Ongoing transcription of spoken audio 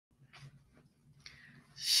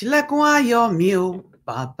Ṣílẹ̀kùn ayọ̀ mi o,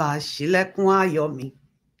 bàbá ṣílẹ̀kùn ayọ̀ mi.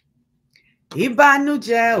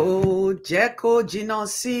 Ìbànújẹ́ ò jẹ́ kó jìnnà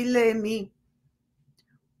sílé mi.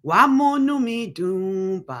 Wàá múnú mi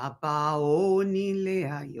dùn, bàbá onílé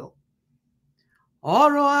ayọ̀.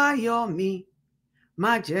 Ọ̀rọ̀ ayọ̀ mi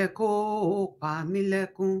má jẹ́ kó pa mí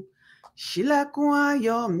lẹ́kún. Ṣílẹ̀kùn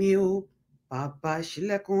ayọ̀ mi o, bàbá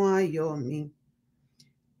ṣílẹ̀kùn ayọ̀ mi.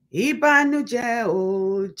 Ìbànújẹ́ ò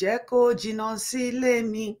jẹ́ kó jìnnà sílé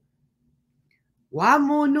mi. Wàá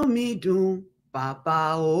múnú mi dùn, bàbá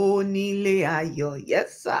onílé ayọ̀. Yes,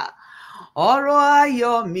 sir. Ọ̀rọ̀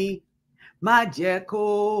ayọ̀ mi má jẹ́ kó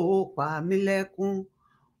pa mí lẹ́kún.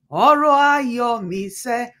 Ọ̀rọ̀ ayọ̀ mi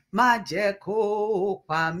sẹ́ má jẹ́ kó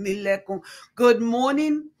pa mí lẹ́kún. Good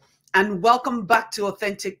morning and welcome back to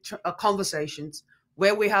Authentic Conversations,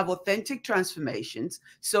 where we have authentic transformations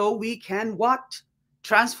so we can what?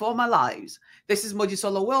 Transform our lives. This is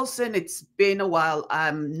Mojisola Wilson. It's been a while.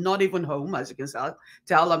 I'm not even home, as you can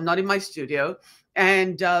tell. I'm not in my studio.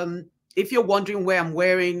 And if you're wondering where I'm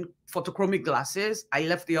wearing photochromic glasses, I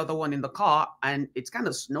left the other one in the car and it's kind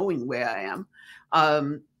of snowing where I am.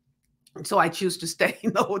 So I choose to stay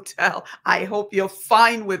in the hotel. I hope you're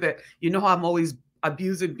fine with it. You know how I'm always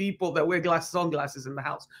abusing people that wear sunglasses in the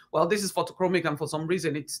house. Well, this is photochromic and for some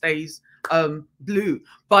reason it stays blue.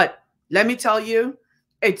 But let me tell you,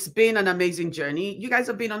 it's been an amazing journey. You guys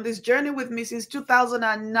have been on this journey with me since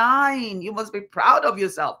 2009. You must be proud of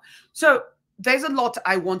yourself. So there's a lot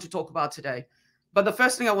I want to talk about today. But the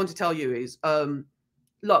first thing I want to tell you is,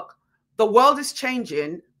 look, the world is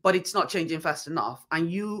changing, but it's not changing fast enough.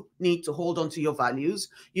 And you need to hold on to your values.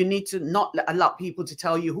 You need to not allow people to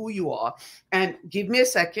tell you who you are. And give me a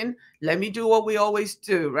second. Let me do what we always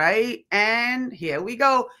do, right? And here we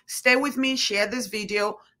go. Stay with me. Share this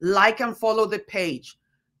video. Like and follow the page.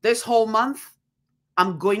 This whole month,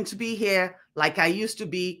 I'm going to be here like I used to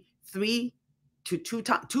be 2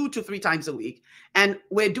 to 3 times a week. And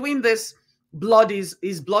we're doing this blood is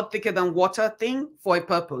blood thicker than water thing for a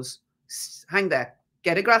purpose. Hang there.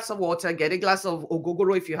 Get a glass of water. Get a glass of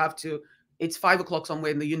ogogoro if you have to. It's 5 o'clock somewhere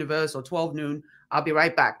in the universe or 12 noon. I'll be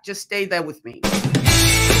right back. Just stay there with me.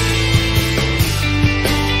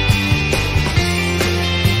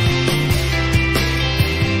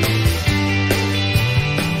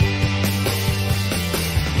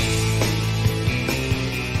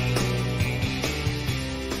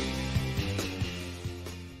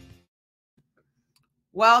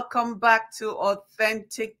 Welcome back to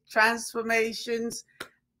Authentic Transformations,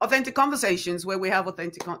 Authentic Conversations, where we have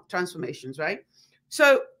authentic transformations, right?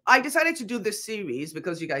 So I decided to do this series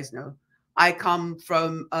because you guys know I come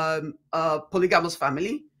from a polygamous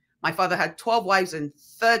family. My father had 12 wives and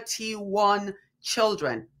 31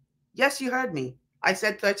 children. Yes, you heard me. I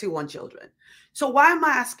said 31 children. So why am I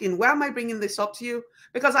asking? Why am I bringing this up to you?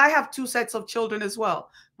 Because I have 2 sets of children as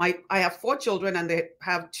well. I have 4 children and they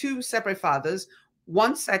have 2 separate fathers.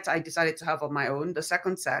 One set I decided to have on my own. The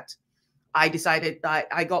second set, I decided that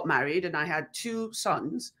I got married and I had 2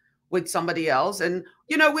 sons with somebody else. And,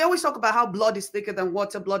 you know, we always talk about how blood is thicker than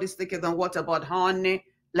water. Blood is thicker than water. But honey,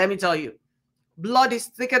 let me tell you, blood is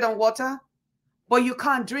thicker than water, but you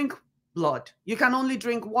can't drink blood. You can only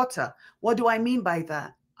drink water. What do I mean by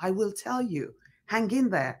that? I will tell you. Hang in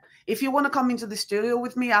there. If you want to come into the studio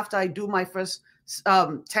with me after I do my first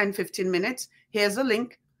 10, 15 minutes, here's a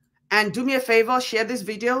link. And do me a favor, share this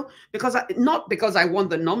video because not because I want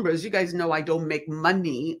the numbers. You guys know I don't make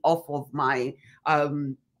money off of my, I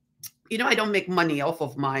don't make money off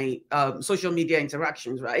of my social media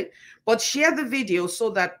interactions, right? But share the video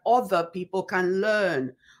so that other people can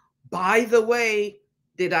learn. By the way,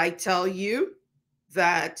 did I tell you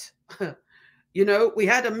that, we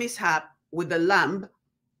had a mishap with the lamb?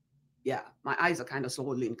 Yeah, my eyes are kind of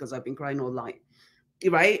swollen because I've been crying all night,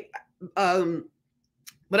 right?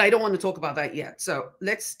 But I don't want to talk about that yet. So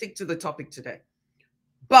let's stick to the topic today.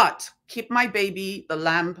 But keep my baby, the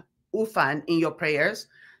lamb, Ufan, in your prayers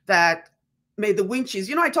that may the winches,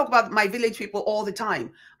 I talk about my village people all the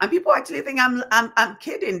time. And people actually think I'm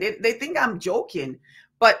kidding. They think I'm joking.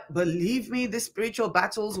 But believe me, the spiritual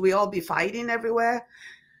battles we all be fighting everywhere.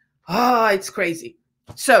 It's crazy.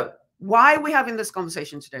 So why are we having this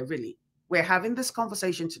conversation today, really? We're having this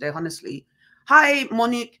conversation today, honestly. Hi,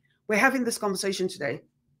 Monique. We're having this conversation today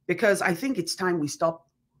because I think it's time we stop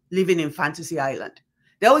living in fantasy island.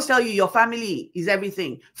 They always tell you your family is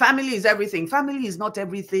everything. Family is everything. Family is not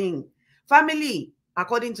everything. Family,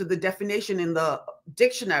 according to the definition in the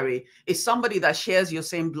dictionary, is somebody that shares your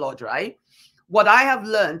same blood, right? What I have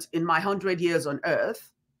learned in my 100 years on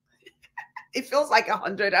earth, it feels like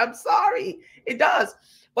 100. I'm sorry. It does.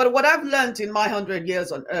 But what I've learned in my 100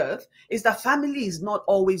 years on earth is that family is not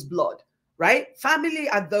always blood, right? Family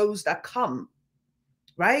are those that come,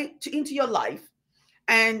 right, into your life,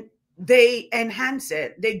 and they enhance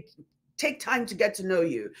it. They take time to get to know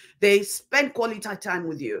you. They spend quality time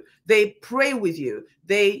with you. They pray with you.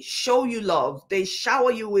 They show you love. They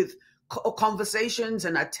shower you with conversations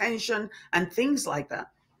and attention and things like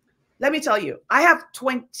that. Let me tell you, I have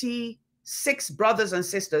 26 brothers and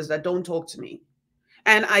sisters that don't talk to me.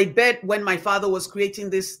 And I bet when my father was creating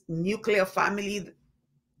this nuclear family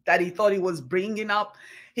that he thought he was bringing up,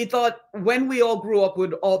 he thought when we all grew up,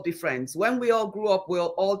 we'd all be friends. When we all grew up,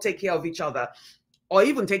 we'll all take care of each other, or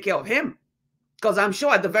even take care of him. Because I'm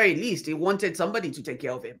sure at the very least, he wanted somebody to take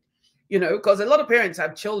care of him. You know, because a lot of parents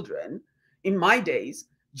have children in my days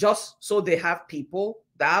just so they have people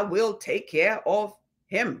that will take care of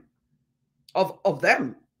him, of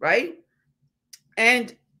them, right?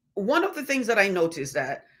 And one of the things that I noticed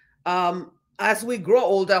that as we grow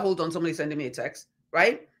older, hold on, somebody sending me a text,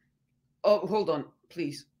 right? Oh, hold on,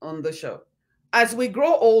 please, on the show. As we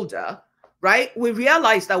grow older, right, we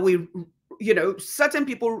realize that certain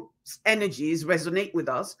people's energies resonate with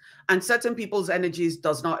us and certain people's energies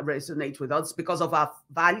does not resonate with us because of our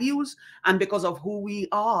values and because of who we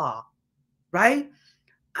are, right?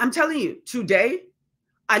 I'm telling you, today,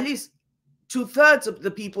 at least 2/3 of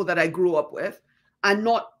the people that I grew up with are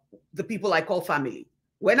not the people I call family.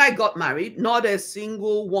 When I got married, not a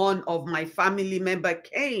single one of my family member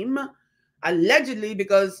came, allegedly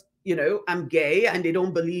because, I'm gay and they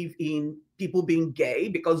don't believe in people being gay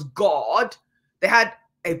because God, they had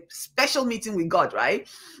a special meeting with God, right?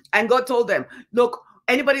 And God told them, look,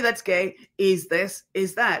 anybody that's gay is this,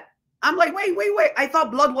 is that. I'm like, wait. I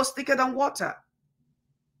thought blood was thicker than water.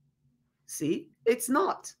 See, it's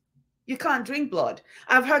not. You can't drink blood.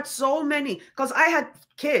 I've heard so many, because I had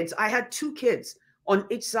kids. I had 2 kids on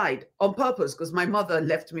each side on purpose because my mother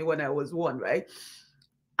left me when I was 1, right?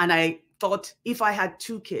 And I thought if I had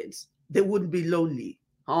 2 kids, they wouldn't be lonely.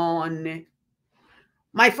 On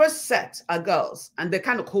my first set are girls, and they're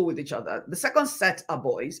kind of cool with each other. The second set are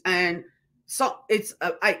boys, and so it's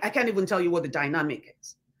I can't even tell you what the dynamic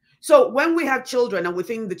is. So when we have children and we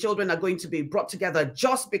think the children are going to be brought together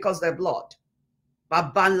just because they're blood,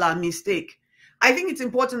 Babanla mistake. I think it's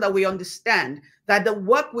important that we understand that the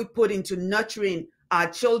work we put into nurturing our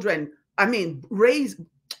children,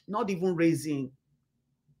 not even raising,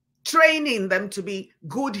 training them to be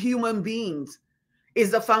good human beings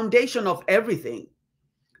is the foundation of everything.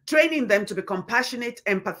 Training them to be compassionate,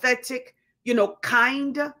 empathetic,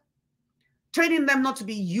 kind. Training them not to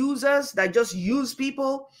be users that just use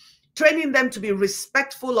people. Training them to be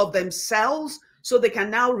respectful of themselves so they can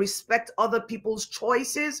now respect other people's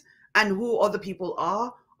choices and who other people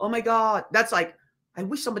are. Oh my God, that's like, I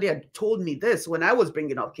wish somebody had told me this when I was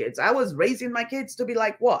bringing up kids. I was raising my kids to be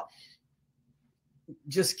like, what?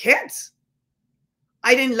 Just kids.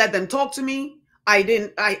 I didn't let them talk to me.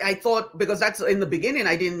 I thought, because that's in the beginning,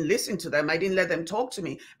 I didn't listen to them. I didn't let them talk to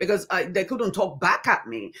me because they couldn't talk back at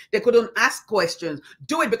me. They couldn't ask questions.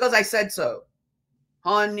 Do it because I said so.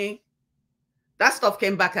 Honey, that stuff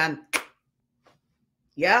came back and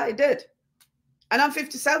yeah, it did. And I'm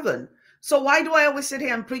 57. So why do I always sit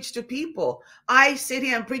here and preach to people? I sit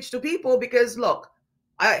here and preach to people because, look,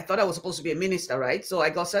 I thought I was supposed to be a minister, right? So I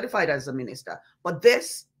got certified as a minister. But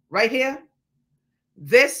this right here,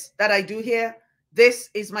 this that I do here, this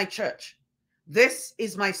is my church. This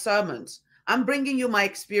is my sermons. I'm bringing you my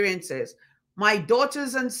experiences. My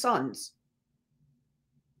daughters and sons,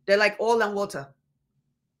 they're like oil and water.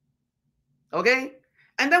 Okay?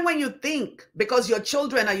 And then when you think, because your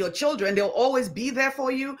children are your children, they'll always be there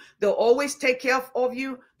for you. They'll always take care of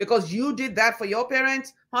you because you did that for your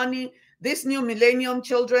parents. Honey, this new millennium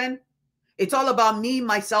children, it's all about me,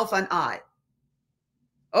 myself, and I.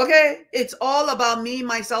 Okay? It's all about me,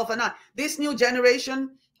 myself, and I. This new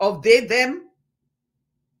generation of they, them,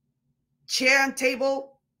 chair and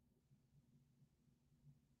table,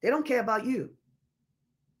 they don't care about you.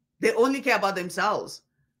 They only care about themselves.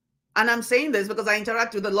 And I'm saying this because I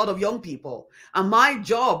interact with a lot of young people. And my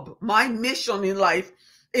job, my mission in life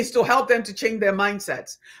is to help them to change their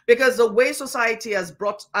mindsets. Because the way society has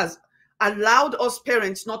allowed us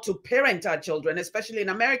parents not to parent our children, especially in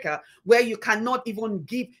America, where you cannot even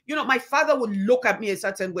give, my father would look at me a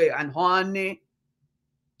certain way, and honey,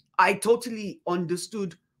 I totally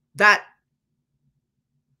understood that.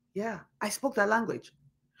 Yeah, I spoke that language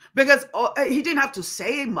because he didn't have to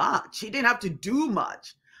say much. He didn't have to do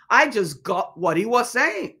much. I just got what he was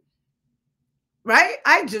saying, right?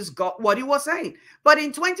 I just got what he was saying. But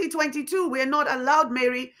in 2022, we're not allowed,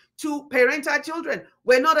 Mary, to parent our children.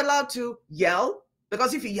 We're not allowed to yell.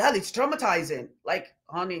 Because if you yell, it's traumatizing. Like,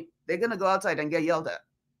 honey, they're going to go outside and get yelled at.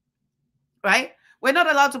 Right? We're not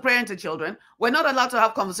allowed to parent to children. We're not allowed to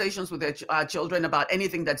have conversations with our children about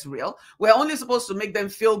anything that's real. We're only supposed to make them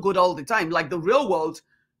feel good all the time. Like the real world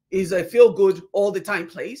is a feel good all the time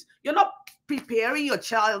place. You're not preparing your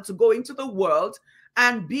child to go into the world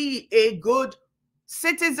and be a good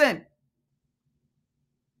citizen.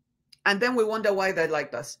 And then we wonder why they're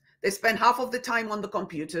like us. They spend half of the time on the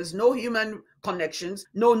computers, no human connections,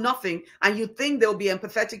 no nothing. And you think they'll be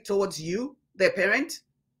empathetic towards you, their parent?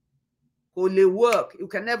 Only work. You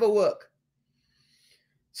can never work.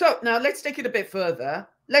 So now let's take it a bit further.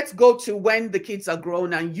 Let's go to when the kids are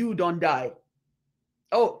grown and you don't die.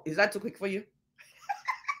 Oh, is that too quick for you?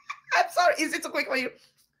 I'm sorry. Is it too quick for you?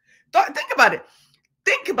 Think about it.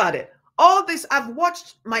 Think about it. All this, I've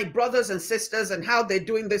watched my brothers and sisters and how they're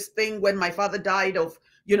doing this thing when my father died of,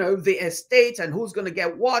 the estate and who's going to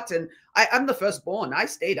get what. And I'm the firstborn. I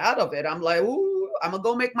stayed out of it. I'm like, ooh, I'm going to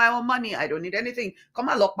go make my own money. I don't need anything. Come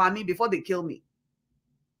and lock by me before they kill me.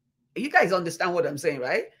 You guys understand what I'm saying,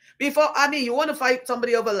 right? You want to fight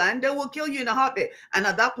somebody over land, they will kill you in a heartbeat. And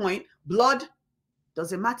at that point, blood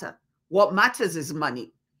doesn't matter. What matters is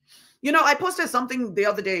money. I posted something the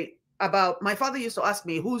other day about my father used to ask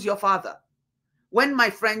me, who's your father? When I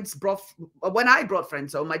brought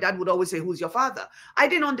friends home, my dad would always say, who's your father? I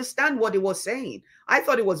didn't understand what he was saying. I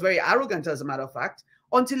thought it was very arrogant, as a matter of fact,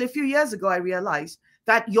 until a few years ago, I realized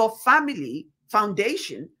that your family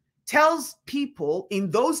foundation tells people in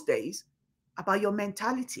those days about your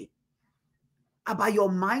mentality, about your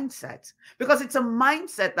mindset, because it's a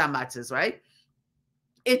mindset that matters, right?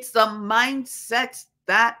 It's the mindset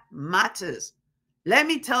that matters. Let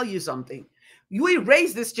me tell you something. We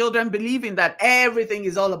raise these children believing that everything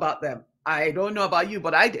is all about them. I don't know about you,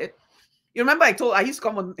 but I did. You remember I used to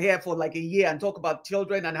come on here for like a year and talk about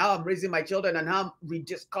children and how I'm raising my children and how I'm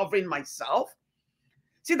rediscovering myself.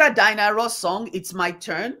 See that Diana Ross song, It's My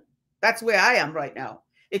Turn? That's where I am right now.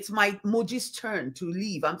 It's my Moji's turn to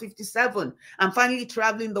leave. I'm 57. I'm finally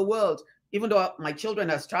traveling the world, even though my children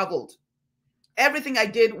has traveled. Everything I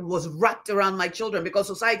did was wrapped around my children because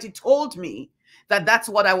society told me that that's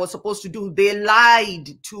what I was supposed to do. They lied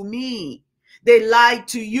to me. They lied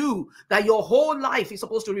to you that your whole life is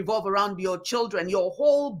supposed to revolve around your children. Your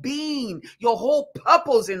whole being, your whole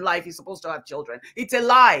purpose in life is supposed to have children. It's a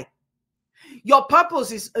lie. Your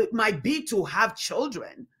purpose might be to have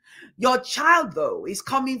children. Your child, though, is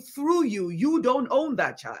coming through you. You don't own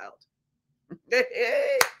that child.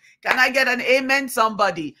 Can I get an amen,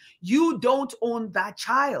 somebody? You don't own that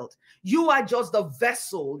child. You are just the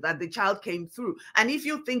vessel that the child came through. And if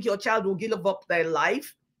you think your child will give up their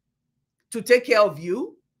life to take care of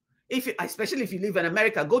you, especially if you live in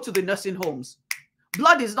America, go to the nursing homes.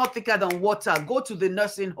 Blood is not thicker than water. Go to the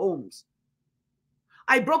nursing homes.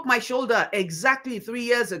 I broke my shoulder exactly 3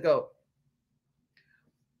 years ago.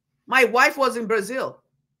 My wife was in Brazil.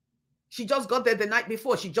 She just got there the night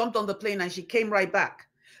before. She jumped on the plane and she came right back.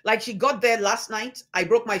 Like she got there last night. I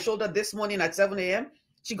broke my shoulder this morning at 7 a.m.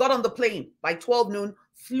 She got on the plane by 12 noon,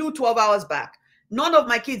 flew 12 hours back. None of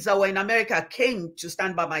my kids that were in America came to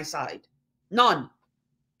stand by my side. None.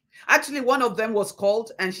 Actually, one of them was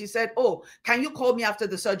called and she said, oh, can you call me after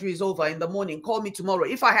the surgery is over in the morning? Call me tomorrow.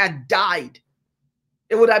 If I had died,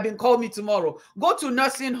 it would have been call me tomorrow. Go to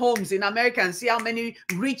nursing homes in America and see how many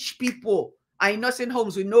rich people are in nursing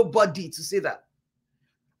homes with nobody to see that.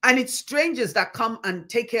 And it's strangers that come and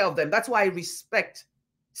take care of them. That's why I respect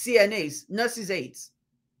CNAs, nurses' aides.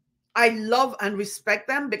 I love and respect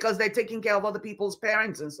them because they're taking care of other people's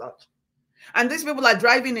parents and such. And these people are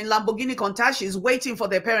driving in Lamborghini Contachis waiting for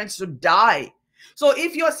their parents to die. So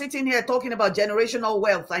if you're sitting here talking about generational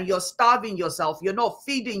wealth and you're starving yourself, you're not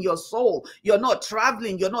feeding your soul, you're not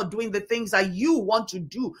traveling, you're not doing the things that you want to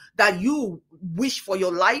do, that you wish for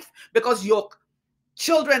your life because your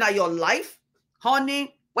children are your life,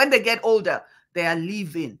 honey, when they get older, they are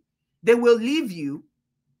leaving. They will leave you.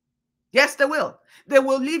 Yes, they will. They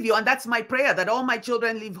will leave you. And that's my prayer, that all my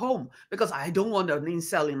children leave home, because I don't want an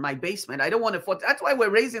incel in my basement. I don't want to. That's why we're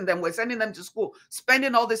raising them. We're sending them to school,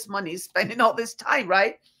 spending all this money, spending all this time,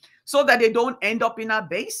 right? So that they don't end up in our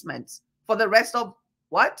basements for the rest of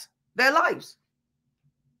what? Their lives.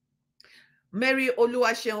 Mary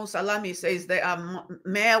Oluwaseun Salami says they are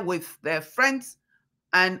mere with their friends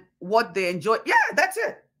and what they enjoy. Yeah, that's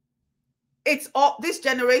it. It's all this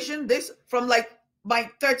generation, this from like my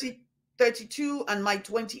 32 and my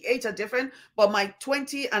 28 are different, but my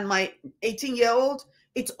 20 and my 18-year-old,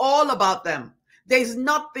 it's all about them. There's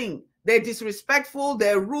nothing. They're disrespectful,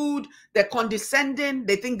 they're rude, they're condescending,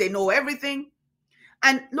 they think they know everything.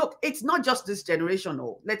 And look, it's not just this generation,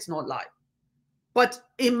 let's not lie. But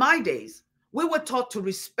in my days, we were taught to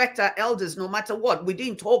respect our elders no matter what. We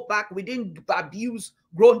didn't talk back. We didn't abuse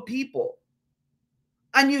grown people.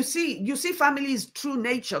 And you see families' true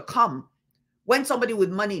nature come when somebody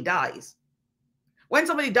with money dies. When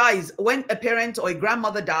somebody dies, when a parent or a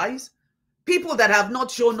grandmother dies, people that have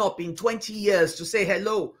not shown up in 20 years to say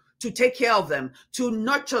hello, to take care of them, to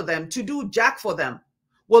nurture them, to do jack for them,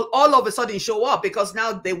 will all of a sudden show up because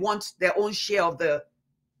now they want their own share of the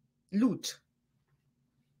loot.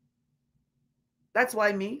 That's why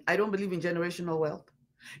I don't believe in generational wealth.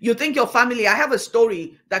 You think your family, I have a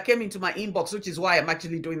story that came into my inbox, which is why I'm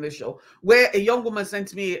actually doing this show, where a young woman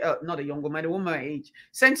sent me, not a young woman, a woman my age,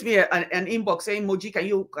 sent me an inbox saying, Moji,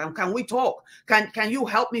 can we talk? Can you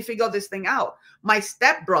help me figure this thing out? My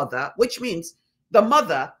stepbrother, which means the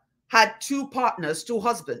mother had two partners, two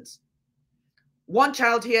husbands, one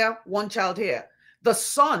child here, one child here. The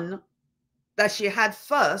son that she had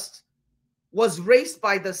first was raised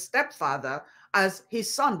by the stepfather as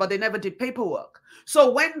his son, but they never did paperwork.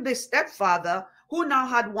 So when the stepfather, who now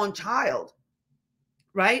had one child,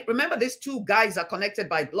 right? Remember, these two guys are connected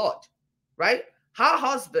by blood, right? Her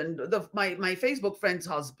husband, my Facebook friend's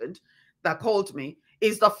husband that called me,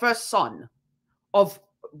 is the first son of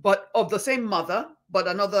the same mother, but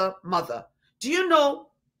another mother. Do you know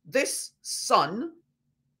this son,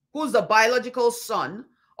 who's the biological son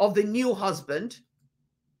of the new husband,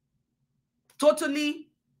 totally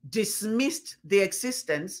dismissed the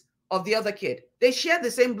existence of the other kid? They shared the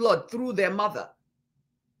same blood through their mother.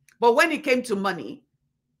 But when it came to money,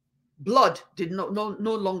 blood did no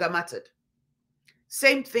longer mattered.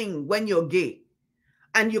 Same thing when you're gay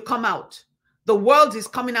and you come out. The world is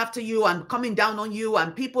coming after you and coming down on you,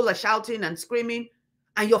 and people are shouting and screaming,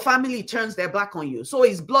 and your family turns their back on you. So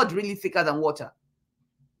is blood really thicker than water?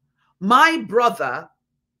 My brother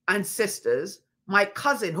and sisters, my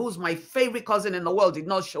cousin, who's my favorite cousin in the world, did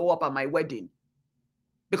not show up at my wedding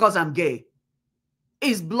because I'm gay.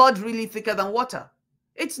 Is blood really thicker than water?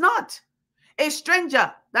 It's not. A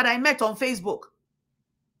stranger that I met on Facebook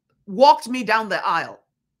walked me down the aisle.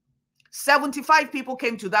 75 people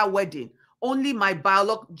came to that wedding. Only my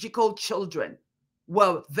biological children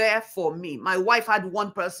were there for me. My wife had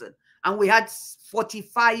one person, and we had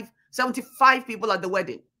 75 people at the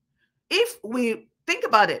wedding. If we think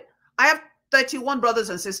about it, I have 31 brothers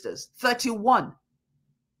and sisters, 31.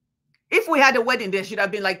 If we had a wedding, there should have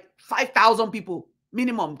been like 5,000 people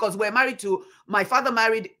minimum, because we're married to, my father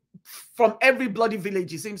married from every bloody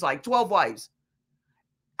village, it seems like 12 wives.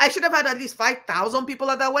 I should have had at least 5,000 people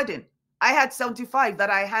at that wedding. I had 75 that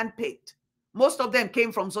I handpicked. Most of them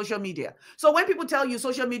came from social media. So when people tell you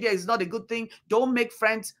social media is not a good thing, don't make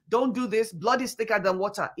friends, don't do this, blood is thicker than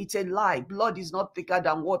water, it's a lie. Blood is not thicker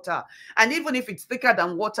than water. And even if it's thicker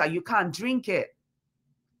than water, you can't drink it.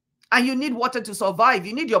 And you need water to survive.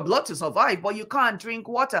 You need your blood to survive, but you can't drink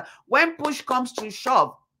water. When push comes to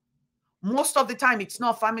shove, most of the time, it's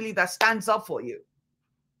not family that stands up for you.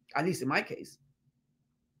 At least in my case.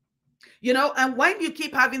 You know, and when you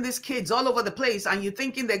keep having these kids all over the place and you're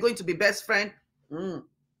thinking they're going to be best friend,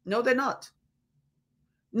 no, they're not.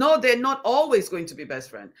 No, they're not always going to be best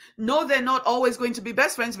friends. No, they're not always going to be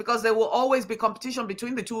best friends, because there will always be competition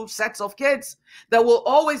between the two sets of kids. There will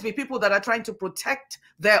always be people that are trying to protect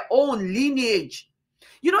their own lineage.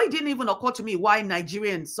 You know, it didn't even occur to me why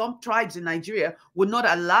Nigerians, some tribes in Nigeria, would not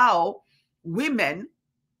allow women,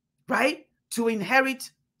 right, to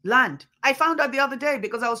inherit land. I found out the other day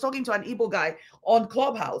because I was talking to an Igbo guy on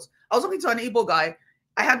Clubhouse. I was talking to an Igbo guy.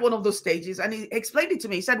 I had one of those stages, and he explained it to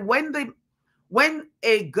me. He said, when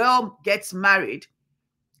a girl gets married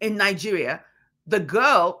in Nigeria, the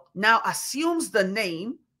girl now assumes the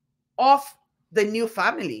name of the new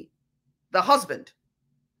family, the husband,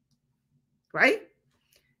 right?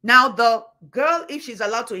 Now, the girl, if she's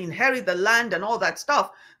allowed to inherit the land and all that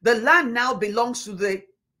stuff, the land now belongs to the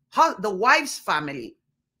wife's family.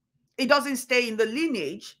 It doesn't stay in the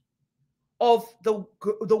lineage of the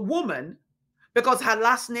woman, because her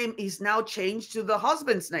last name is now changed to the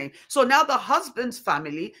husband's name. So now the husband's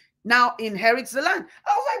family now inherits the land.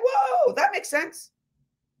 I was like, whoa, that makes sense.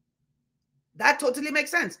 That totally makes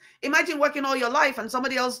sense. Imagine working all your life and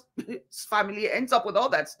somebody else's family ends up with all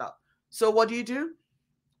that stuff. So what do?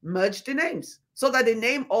 Merge the names so that the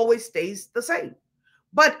name always stays the same.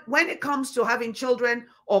 But when it comes to having children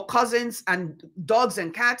or cousins and dogs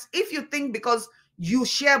and cats, if you think because you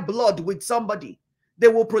share blood with somebody, they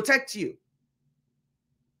will protect you,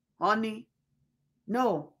 honey,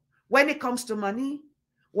 no. When it comes to money,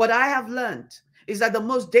 what I have learned is that the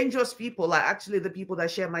most dangerous people are actually the people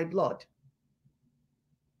that share my blood.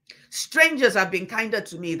 Strangers have been kinder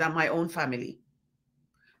to me than my own family.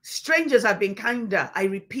 Strangers have been kinder, I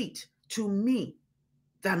repeat, to me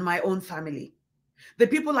than my own family. The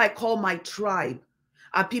people I call my tribe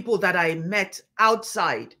are people that I met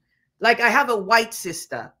outside. Like I have a white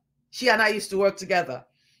sister. She and I used to work together,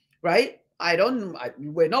 right?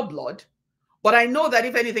 We're not blood, but I know that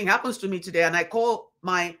if anything happens to me today and I call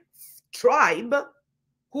my tribe,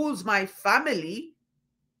 who's my family,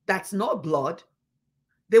 that's not blood,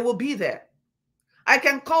 they will be there. I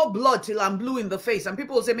can call blood till I'm blue in the face, and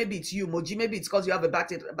people will say, maybe it's you, Moji, maybe it's because you have a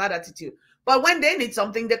bad attitude. But when they need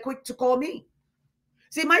something, they're quick to call me.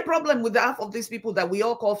 See, my problem with half of these people that we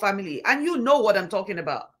all call family, and you know what I'm talking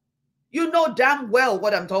about. You know damn well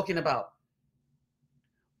what I'm talking about.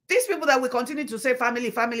 These people that we continue to say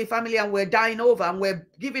family, family, family, and we're dying over, and we're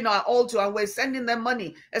giving our all to, and we're sending them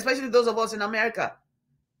money, especially those of us in America.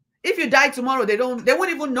 If you die tomorrow, they won't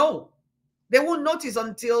even know. They won't notice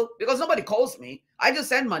until, because nobody calls me. I just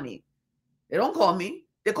send money. They don't call me.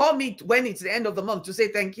 They call me when it's the end of the month to say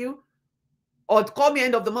thank you, or call me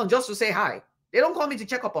end of the month just to say hi. They don't call me to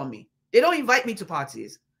check up on me. They don't invite me to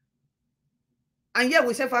parties. And yet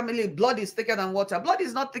we say family, blood is thicker than water. Blood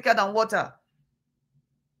is not thicker than water.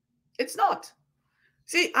 It's not.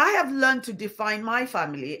 See, I have learned to define my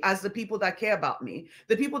family as the people that care about me,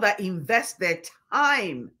 the people that invest their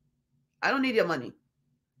time. I don't need your money.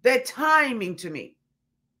 Their time into me.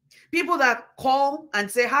 People that call and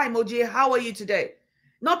say, hi, Moji, how are you today?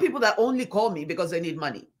 Not people that only call me because they need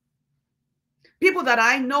money. People that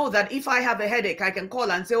I know that if I have a headache, I can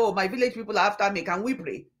call and say, oh, my village people are after me. Can we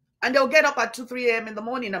pray? And they'll get up at 2, 3 a.m. in the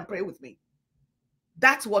morning and pray with me.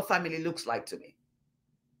 That's what family looks like to me.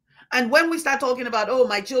 And when we start talking about, oh,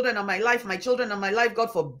 my children are my life,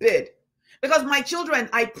 God forbid. Because my children,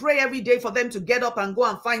 I pray every day for them to get up and go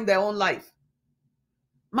and find their own life.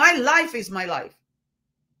 My life is my life.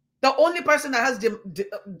 The only person that has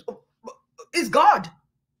is God.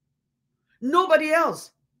 Nobody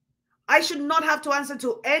else. I should not have to answer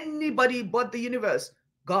to anybody but the universe.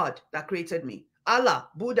 God that created me. Allah,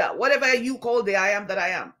 Buddha, whatever you call the I am that I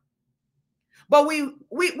am. But we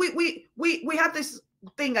have this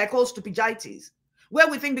thing I call stupidities, where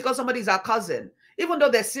we think because somebody is our cousin, even though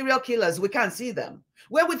they're serial killers, we can't see them.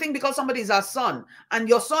 Where we think because somebody is our son, and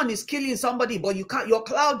your son is killing somebody, but you're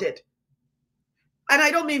clouded. And I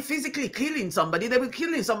don't mean physically killing somebody. They will be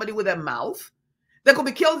killing somebody with their mouth. They could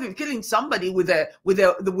be killing somebody with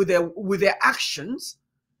their actions.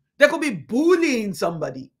 They could be bullying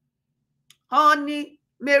somebody. Honey,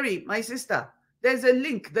 Mary, my sister, there's a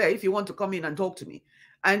link there if you want to come in and talk to me.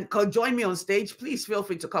 And join me on stage. Please feel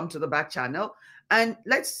free to come to the back channel. And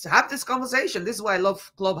let's have this conversation. This is why I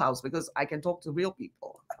love Clubhouse, because I can talk to real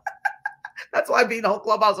people. That's why I've been on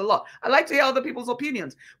Clubhouse a lot. I like to hear other people's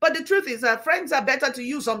opinions. But the truth is that friends are better to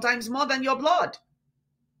you sometimes more than your blood.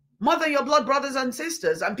 More than your blood brothers and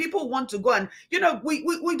sisters. And people want to go and,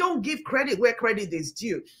 we don't give credit where credit is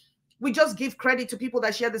due. We just give credit to people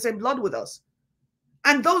that share the same blood with us.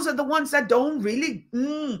 And those are the ones that don't really,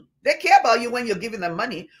 they care about you when you're giving them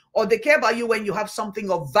money, or they care about you when you have something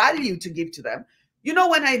of value to give to them. You know,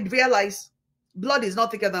 when I realize blood is not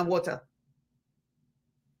thicker than water.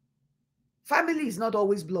 Family is not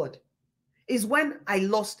always blood. It's when I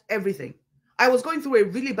lost everything. I was going through a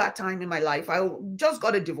really bad time in my life. I just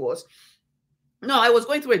got a divorce. No, I was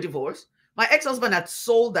going through a divorce. My ex-husband had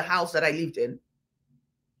sold the house that I lived in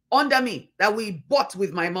under me, that we bought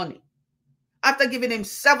with my money, after giving him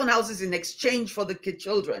 7 houses in exchange for the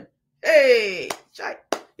children. Hey,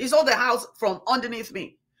 he sold the house from underneath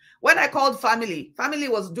me. When I called family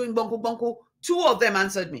was doing bonku bonku. 2 of them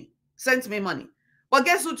answered me, sent me money. But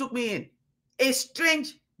guess who took me in? A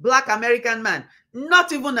strange Black American man,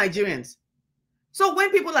 not even Nigerians. So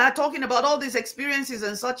when people are talking about all these experiences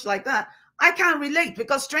and such like that, I can't relate,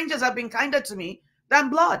 because strangers have been kinder to me than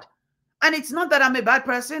blood. And it's not that I'm a bad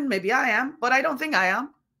person. Maybe I am, but I don't think I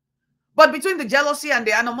am. But between the jealousy and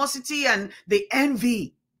the animosity and the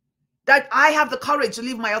envy, that I have the courage to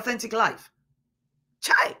live my authentic life.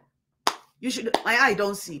 Chai, you should, my eye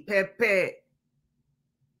don't see. Pepe.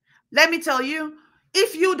 Let me tell you,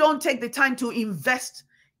 if you don't take the time to invest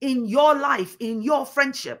in your life, in your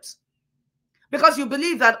friendships, because you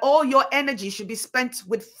believe that all your energy should be spent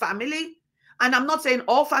with family, and I'm not saying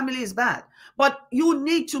all family is bad, but you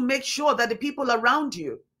need to make sure that the people around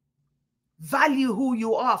you value who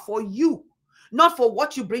you are for you, not for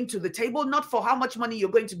what you bring to the table, not for how much money you're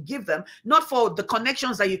going to give them, not for the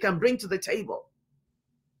connections that you can bring to the table,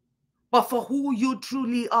 but for who you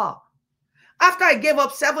truly are. After I gave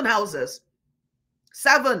up 7 houses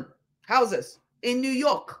in New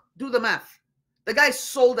York, do the math. The guy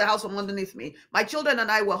sold the house from underneath me. My children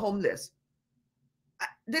and I were homeless.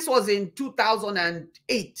 This was in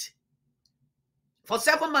 2008. For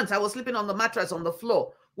 7 months, I was sleeping on the mattress on the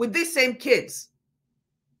floor with these same kids.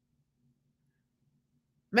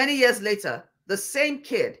 Many years later, the same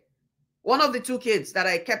kid, one of the two kids that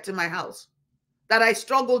I kept in my house, that I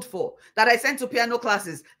struggled for, that I sent to piano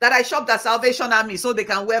classes, that I shopped at Salvation Army so they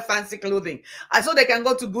can wear fancy clothing, and so they can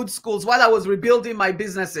go to good schools while I was rebuilding my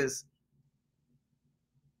businesses,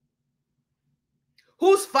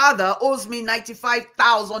 whose father owes me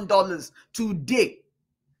 $95,000 today.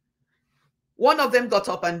 One of them got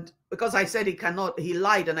up, and because I said he cannot, he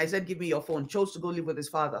lied, and I said, give me your phone, chose to go live with his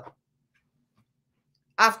father.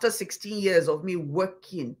 After 16 years of me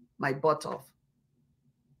working my butt off.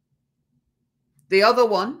 The other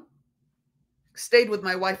one stayed with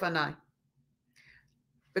my wife and I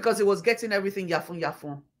because he was getting everything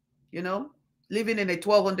yafun, you know, living in a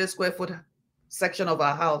 1,200 square foot section of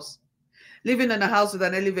our house, living in a house with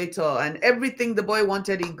an elevator, and everything the boy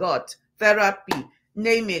wanted, he got. Therapy,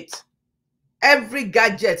 name it. Every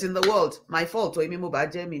gadget in the world. My fault.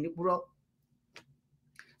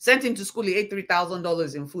 Sent him to school. He ate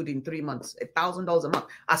 $3,000 in food in 3 months. $1,000 a month,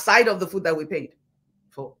 aside of the food that we paid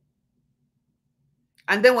for.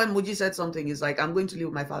 And then when Muji said something, he's like, I'm going to live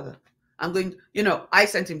with my father. I'm going, you know, I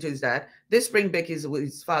sent him to his dad. This spring break is with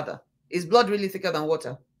his father. Is blood really thicker than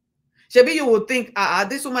water? Shebi, you would think,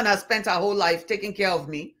 this woman has spent her whole life taking care of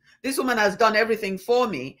me. This woman has done everything for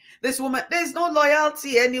me. This woman, there's no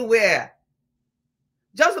loyalty anywhere.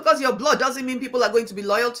 Just because your blood doesn't mean people are going to be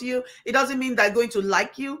loyal to you. It doesn't mean they're going to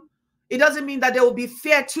like you. It doesn't mean that they will be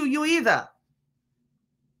fair to you either.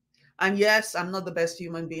 And yes, I'm not the best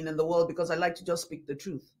human being in the world because I like to just speak the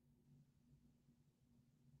truth.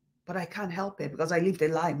 But I can't help it because I lived a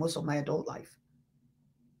lie most of my adult life.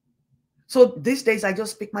 So these days I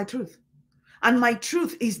just speak my truth. And my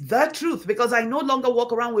truth is the truth because I no longer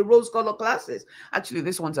walk around with rose-colored glasses. Actually,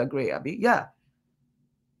 these ones are gray, Abby. Yeah.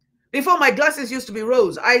 Before, my glasses used to be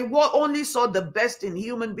rose. I only saw the best in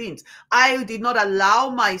human beings. I did not allow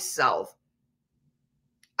myself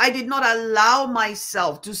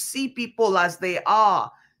to see people as they are.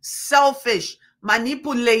 Selfish,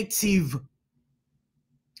 manipulative,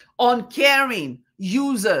 uncaring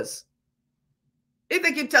users. If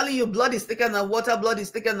they keep telling you blood is thicker than water,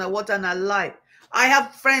 and I lie. I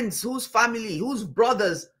have friends whose family, whose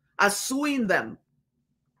brothers are suing them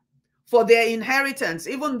for their inheritance,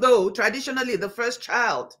 even though traditionally the first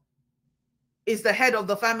child is the head of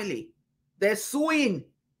the family. They're suing.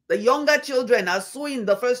 The younger children are suing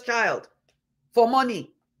the first child for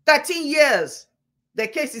money. 13 years. Their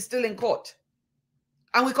case is still in court.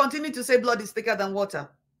 And we continue to say blood is thicker than water.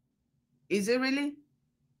 Is it really?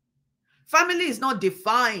 Family is not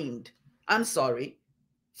defined. I'm sorry.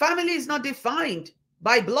 Family is not defined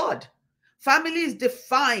by blood. Family is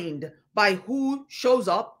defined by who shows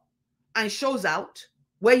up and shows out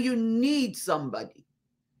when you need somebody.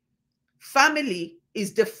 Family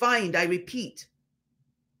is defined, I repeat,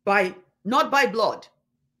 by not by blood,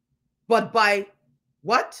 but by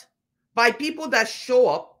what? By people that show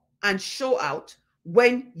up and show out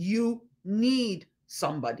when you need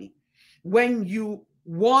somebody, when you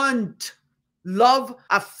want love,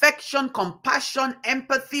 affection, compassion,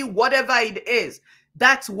 empathy, whatever it is.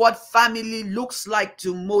 That's what family looks like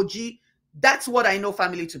to Moji. That's what I know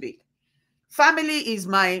family to be. Family is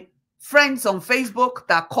my friends on Facebook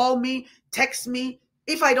that call me, text me.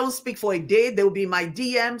 If I don't speak for a day, they will be my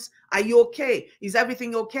DMs. Are you okay? Is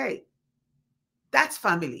everything okay? That's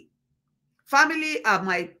family. Family are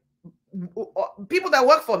my people that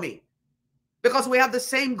work for me because we have the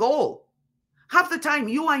same goal. Half the time,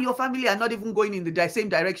 you and your family are not even going in the same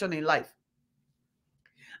direction in life.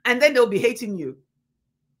 And then they'll be hating you.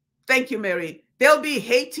 Thank you, Mary. They'll be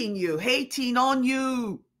hating you, hating on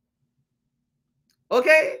you.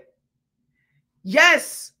 Okay?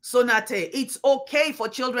 Yes, Sonate, it's okay for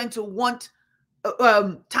children to want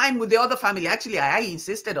time with the other family. Actually, I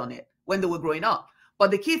insisted on it when they were growing up.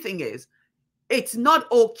 But the key thing is, it's not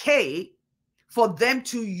okay for them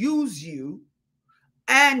to use you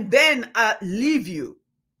and then leave you.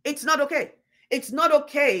 It's not okay. It's not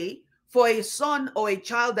okay for a son or a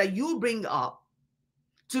child that you bring up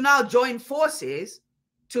to now join forces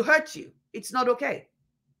to hurt you. It's not okay.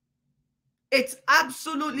 It's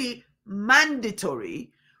absolutely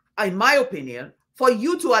mandatory, in my opinion, for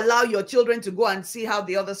you to allow your children to go and see how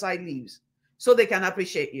the other side lives so they can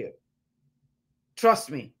appreciate you.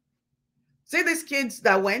 Trust me. See these kids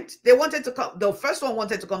that went, they wanted to come. The first one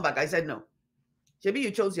wanted to come back. I said, no. Maybe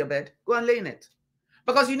you chose your bed. Go and lay in it.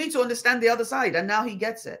 Because you need to understand the other side. And now he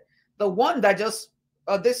gets it. The one that just,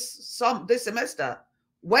 this semester,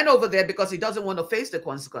 went over there because he doesn't want to face the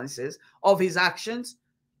consequences of his actions.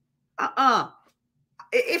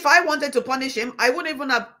 If I wanted to punish him, I wouldn't even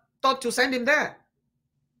have thought to send him there.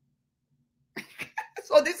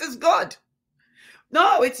 So this is good.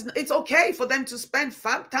 No, it's okay for them to spend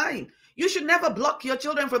time. You should never block your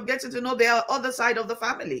children from getting to know their other side of the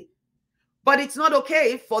family. But it's not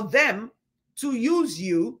okay for them to use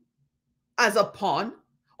you as a pawn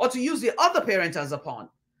or to use the other parent as a pawn.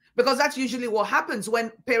 Because that's usually what happens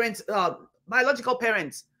when parents, biological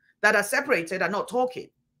parents that are separated are not talking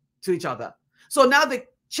to each other. So now the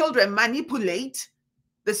children manipulate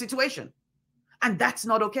the situation. And that's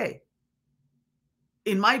not okay.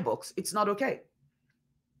 In my books, it's not okay.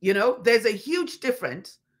 You know, there's a huge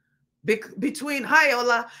difference between, hi,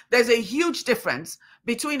 Ola, there's a huge difference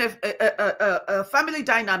between a family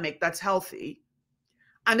dynamic that's healthy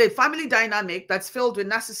and a family dynamic that's filled with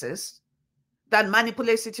narcissists that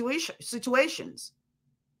manipulate situations.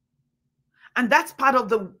 And that's part of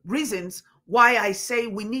the reasons why I say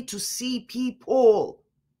we need to see people.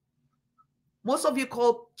 Most of you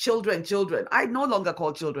call children children. I no longer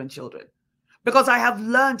call children children because I have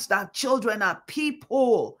learned that children are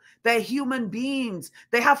people. They're human beings.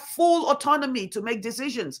 They have full autonomy to make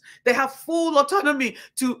decisions. They have full autonomy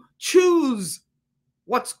to choose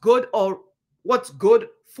what's good or what's good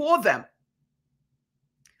for them.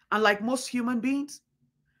 And like most human beings,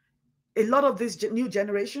 a lot of this new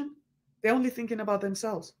generation, they're only thinking about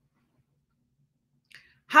themselves.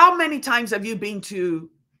 How many times have you been to,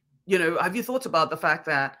 you know, have you thought about the fact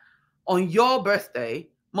that on your birthday,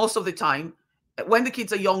 most of the time, when the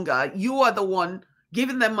kids are younger, you are the one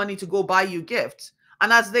giving them money to go buy you gifts.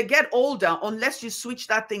 And as they get older, unless you switch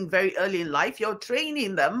that thing very early in life, you're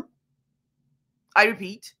training them. I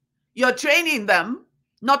repeat, you're training them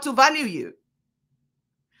not to value you,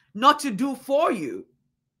 not to do for you.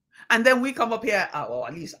 And then we come up here, or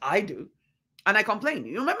at least I do, and I complain.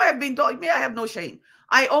 You remember I've been told, me, I have no shame.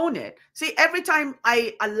 I own it. See, every time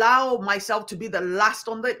I allow myself to be the last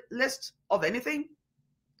on the list of anything,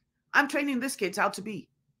 I'm training these kids how to be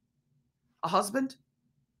a husband,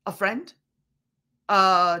 a friend,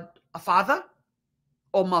 a father,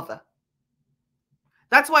 or mother.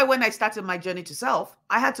 That's why when I started my journey to self,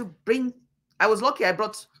 I was lucky I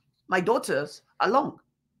brought my daughters along.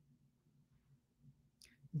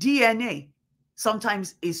 DNA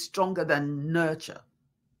sometimes is stronger than nurture.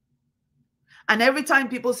 And every time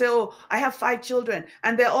people say, oh, I have 5 children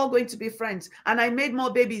and they're all going to be friends and I made more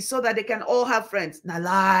babies so that they can all have friends. Nah,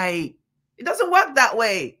 lie. It doesn't work that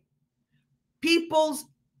way. People's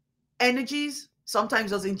energies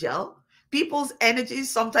sometimes doesn't gel. People's energies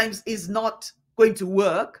sometimes is not going to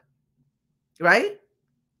work, right?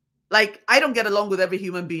 Like, I don't get along with every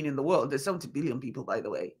human being in the world. There's 70 billion people, by the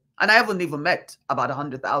way. And I haven't even met about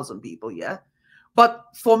 100,000 people yet. But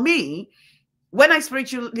for me, when I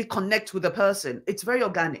spiritually connect with a person, it's very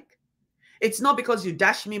organic. It's not because you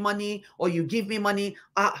dash me money or you give me money.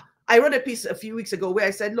 I wrote a piece a few weeks ago where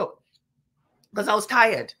I said, look, because I was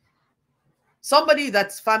tired. Somebody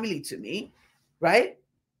that's family to me, right?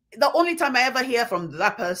 The only time I ever hear from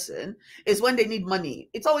that person is when they need money.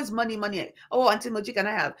 It's always money, money. Oh, Auntie Moji, can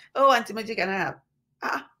I have? Oh, Auntie Moji, can I have?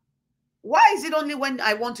 Why is it only when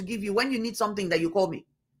I want to give you, when you need something that you call me?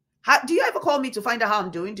 Do you ever call me to find out how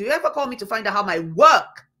I'm doing? Do you ever call me to find out how my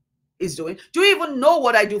work is doing? Do you even know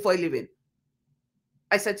what I do for a living?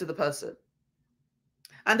 I said to the person.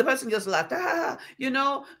 And the person just laughed.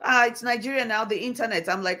 It's Nigeria now, the internet.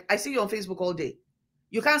 I'm like, I see you on Facebook all day.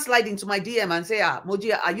 You can't slide into my DM and say,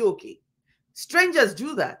 Moji, are you okay? Strangers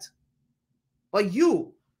do that. But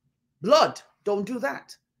you, blood, don't do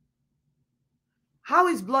that. How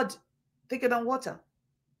is blood thicker than water?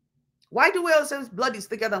 Why do we all say blood is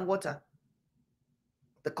thicker than water?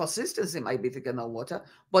 The consistency might be thicker than water,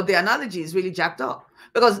 but the analogy is really jacked up.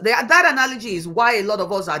 Because that analogy is why a lot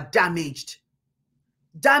of us are damaged.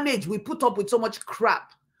 Damaged. We put up with so much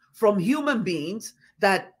crap from human beings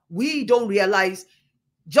that we don't realize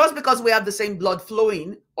just because we have the same blood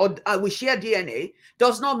flowing or we share DNA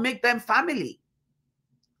does not make them family.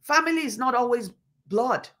 Family is not always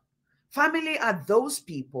blood. Family are those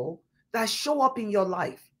people that show up in your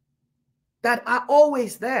life, that are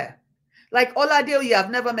always there. Like Oladeoye,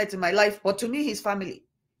 I've never met in my life, but to me, he's family.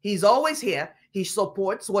 He's always here. He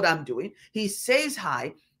supports what I'm doing. He says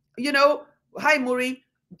hi. Hi, Muri.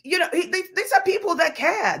 These are people that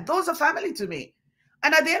care. Those are family to me.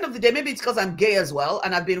 And at the end of the day, maybe it's because I'm gay as well,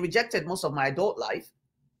 and I've been rejected most of my adult life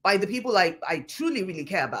by the people I truly, really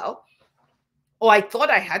care about, or I thought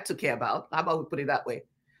I had to care about. How about we put it that way?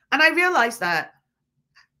 And I realized that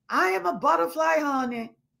I am a butterfly,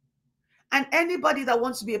 honey. And anybody that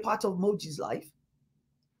wants to be a part of Moji's life,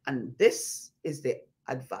 and this is the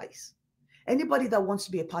advice, Anybody that wants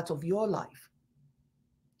to be a part of your life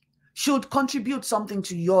should contribute something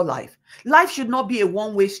to your life. Life should not be a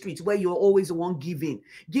one-way street where you're always the one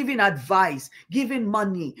giving advice, giving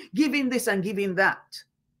money, giving this and giving that.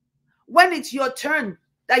 When it's your turn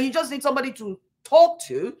that you just need somebody to talk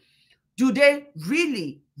to, do they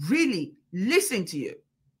really, really listen to you?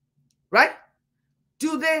 Right?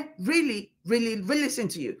 Do they really, really, really listen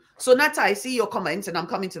to you? So Nata, I see your comments and I'm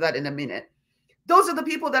coming to that in a minute. Those are the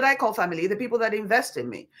people that I call family, the people that invest in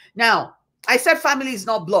me. Now, I said family is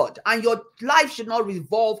not blood, and your life should not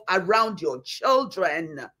revolve around your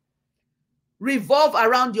children. Revolve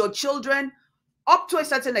around your children. Up to a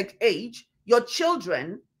certain age, your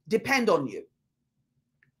children depend on you.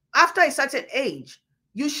 After a certain age,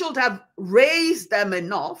 you should have raised them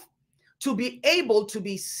enough to be able to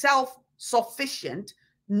be self-sufficient,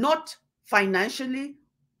 not financially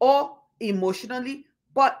or emotionally,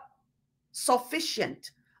 but sufficient,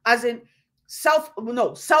 as in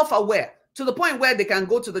self-aware, to the point where they can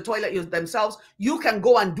go to the toilet themselves. You can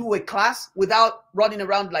go and do a class without running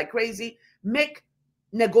around like crazy, make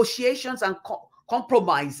negotiations and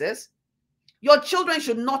compromises. Your children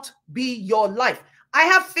should not be your life. I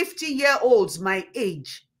have 50-year-olds my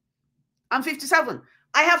age. I'm 57.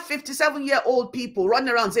 I have 57-year-old people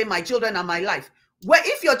running around saying my children are my life. Well,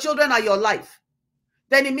 if your children are your life,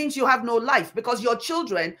 then it means you have no life, because your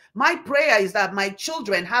children, my prayer is that my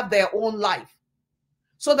children have their own life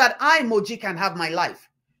so that I, Moji, can have my life.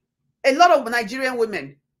 A lot of Nigerian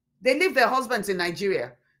women, they leave their husbands in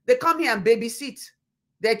Nigeria. They come here and babysit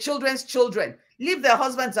their children's children, leave their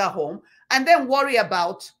husbands at home, and then worry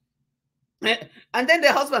about, and then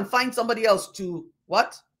their husband finds somebody else to,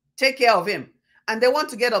 what? Take care of him. And they want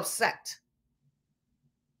to get upset.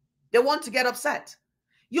 They want to get upset.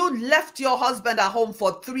 You left your husband at home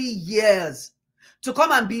for 3 years to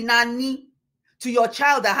come and be nanny to your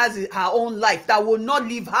child that has her own life, that will not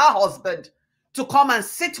leave her husband to come and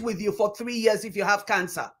sit with you for 3 years if you have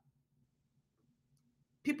cancer.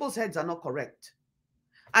 People's heads are not correct.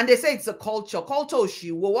 And they say it's a culture. Culture,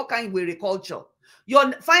 well, what kind of culture?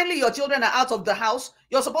 Finally, your children are out of the house.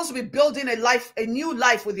 You're supposed to be building a new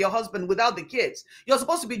life with your husband without the kids. You're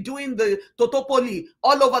supposed to be doing the totopoli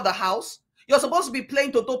all over the house. You're supposed to be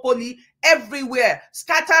playing totopoli everywhere,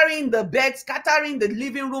 scattering the bed, scattering the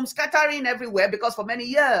living room, scattering everywhere, because for many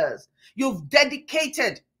years, you've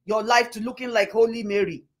dedicated your life to looking like Holy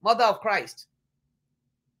Mary, Mother of Christ.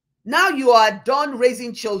 Now you are done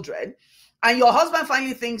raising children, and your husband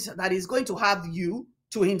finally thinks that he's going to have you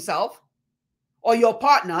to himself, or your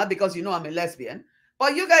partner, because you know I'm a lesbian.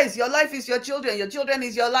 But you guys, your life is your children. Your children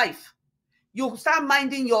is your life. You start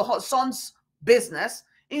minding your son's business,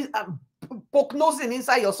 prognosing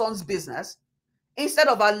inside your son's business, instead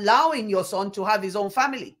of allowing your son to have his own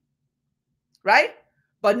family, right?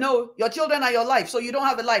 But no, your children are your life, so you don't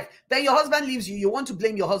have a life. Then your husband leaves you. You want to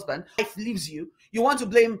blame your husband. Life leaves you. You want to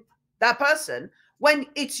blame that person when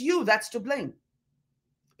it's you that's to blame.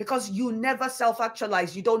 Because you never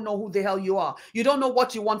self-actualize. You don't know who the hell you are. You don't know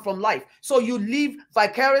what you want from life. So you live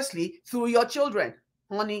vicariously through your children.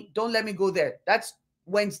 Honey, don't let me go there. That's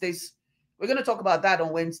Wednesdays. We're going to talk about that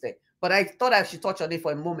on Wednesday. But I thought I should touch on it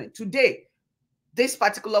for a moment. Today, this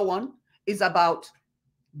particular one is about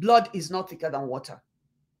blood is not thicker than water.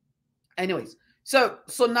 Anyways, so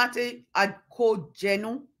Sonate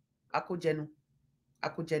Akojenu.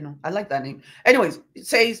 I like that name. Anyways, it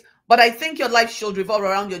says, but I think your life should revolve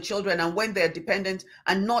around your children and when they're dependent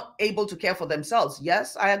and not able to care for themselves.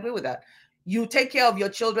 Yes, I agree with that. You take care of your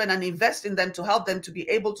children and invest in them to help them to be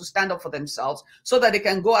able to stand up for themselves so that they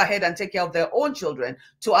can go ahead and take care of their own children,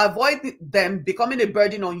 to avoid them becoming a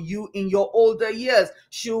burden on you in your older years.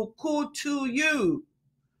 Shuku to you.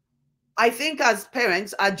 I think as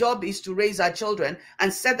parents, our job is to raise our children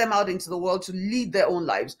and set them out into the world to lead their own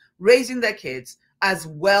lives, raising their kids as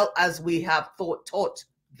well as we have taught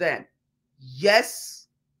them. Yes,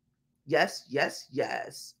 yes, yes,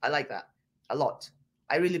 yes. I like that a lot.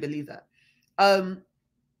 I really believe that.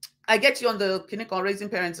 I get you on the clinic on raising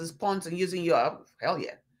parents as pawns and using your, hell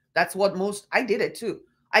yeah. That's what I did it too.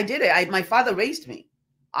 I did it. My father raised me.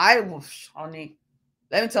 Honey,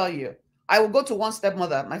 let me tell you, I will go to one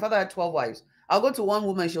stepmother. My father had 12 wives. I'll go to one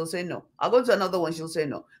woman, she'll say no. I'll go to another one, she'll say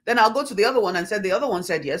no. Then I'll go to the other one and say the other one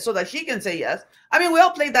said yes, so that she can say yes. I mean, we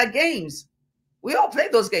all played that games. We all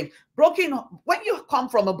played those games. When you come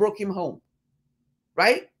from a broken home,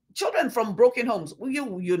 right? Children from broken homes,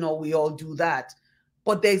 you know, we all do that.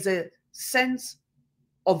 But there's a sense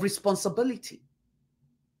of responsibility,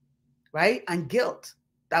 right? And guilt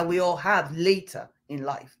that we all have later in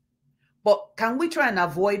life. But can we try and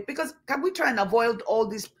avoid all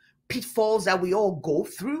these pitfalls that we all go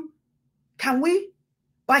through? Can we?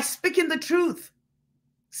 By speaking the truth.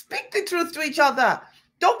 Speak the truth to each other.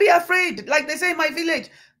 Don't be afraid. Like they say in my village,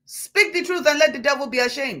 speak the truth and let the devil be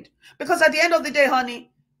ashamed. Because at the end of the day,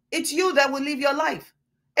 honey, it's you that will live your life.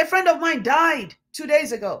 A friend of mine died 2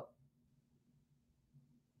 days ago.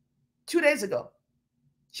 2 days ago.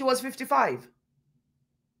 She was 55.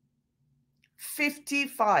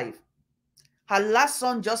 55. Her last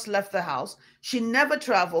son just left the house. She never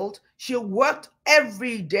traveled. She worked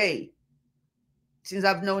every day since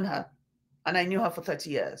I've known her. And I knew her for 30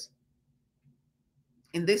 years.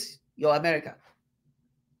 In this, your America.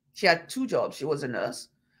 She had 2 jobs. She was a nurse.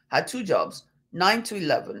 Had 2 jobs, 9 to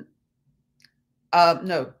 11.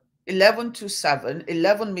 No, 11 to 7,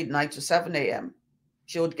 11 midnight to 7 a.m.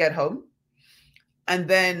 She would get home. And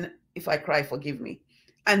then, if I cry, forgive me.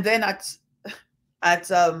 And then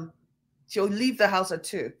she'll leave the house at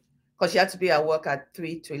 2 because she had to be at work at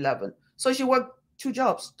 3 to 11. So she worked 2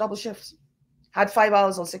 jobs, double shifts, had 5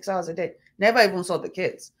 hours or 6 hours a day, never even saw the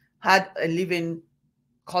kids, had a living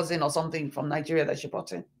cousin or something from Nigeria that she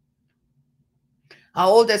brought in. Her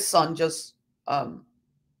oldest son just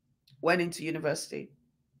went into university.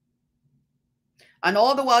 And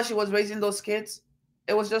all the while she was raising those kids,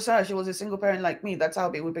 it was just her. She was a single parent like me. That's how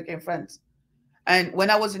we became friends. And when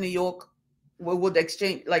I was in New York, we would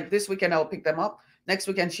exchange, like this weekend I'll pick them up. Next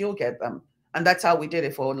weekend she'll get them. And that's how we did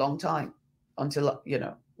it for a long time until, you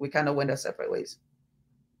know, we kind of went our separate ways.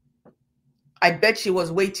 I bet she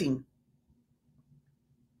was waiting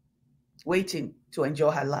to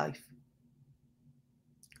enjoy her life.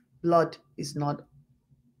 Blood is not,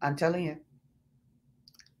 I'm telling you,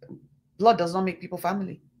 blood does not make people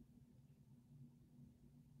family.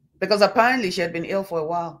 Because apparently she had been ill for a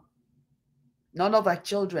while. None of her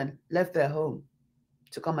children left their home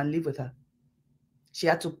to come and live with her. She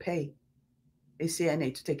had to pay a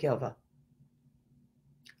CNA to take care of her.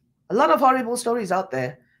 A lot of horrible stories out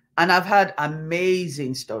there. And I've had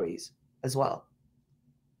amazing stories as well.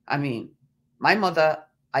 I mean, my mother,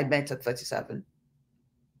 I met at 37.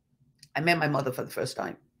 I met my mother for the first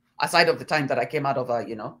time. Aside of the time that I came out of her,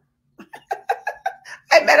 you know.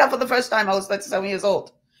 I met her for the first time. I was 37 years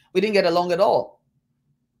old. We didn't get along at all.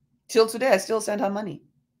 Till today, I still send her money.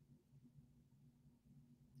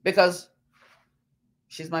 Because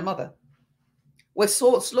she's my mother. We're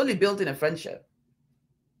so slowly building a friendship.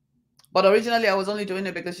 But originally, I was only doing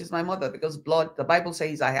it because she's my mother. Because blood, the Bible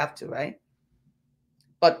says I have to, right?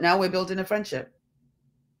 But now we're building a friendship.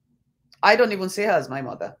 I don't even see her as my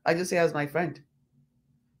mother. I just see her as my friend.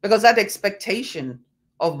 Because that expectation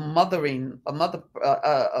of mothering a mother,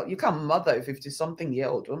 you can't mother a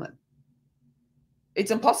 50-something-year-old woman.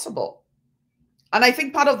 It's impossible. And I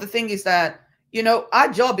think part of the thing is that, you know, our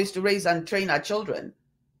job is to raise and train our children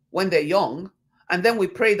when they're young. And then we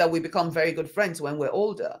pray that we become very good friends when we're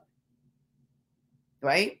older.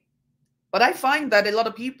 Right? But I find that a lot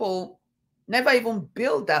of people never even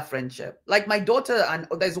build that friendship. Like my daughter, and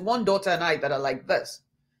there's one daughter and I that are like this.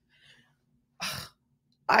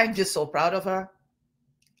 I'm just so proud of her.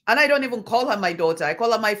 And I don't even call her my daughter. I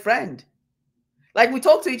call her my friend. Like we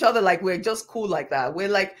talk to each other like we're just cool like that. We're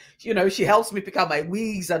like, you know, she helps me pick out my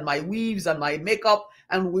wigs and my weaves and my makeup.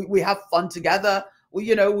 And we have fun together. We,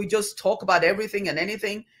 you know, we just talk about everything and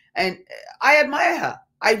anything. And I admire her.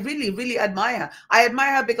 I really, really admire her. I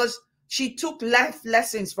admire her because she took life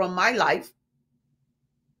lessons from my life.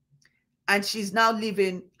 And she's now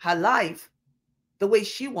living her life the way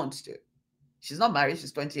she wants to. She's not married.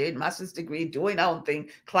 She's 28, master's degree, doing her own thing,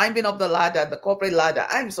 climbing up the ladder, the corporate ladder.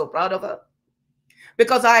 I'm so proud of her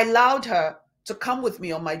because I allowed her to come with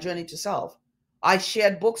me on my journey to self. I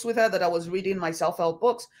shared books with her that I was reading, my self-help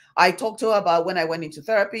books. I talked to her about when I went into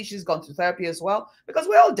therapy. She's gone to therapy as well because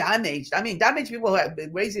we're all damaged. I mean, damaged people who have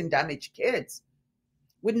been raising damaged kids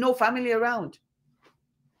with no family around.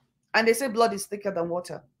 And they say blood is thicker than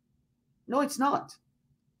water. No, it's not.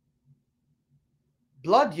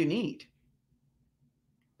 Blood you need.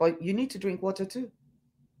 But you need to drink water too.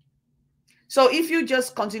 So if you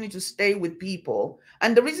just continue to stay with people,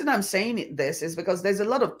 and the reason I'm saying this is because there's a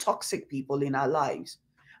lot of toxic people in our lives.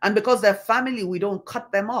 And because they're family, we don't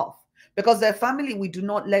cut them off. Because they're family, we do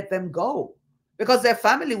not let them go. Because they're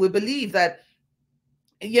family, we believe that,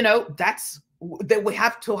 you know, that we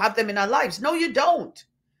have to have them in our lives. No, you don't.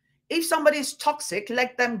 If somebody is toxic,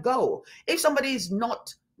 let them go. If somebody is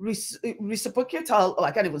not reciprocal,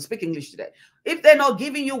 I can't even speak English today. If they're not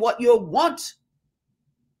giving you what you want,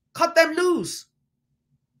 cut them loose.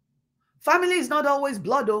 Family is not always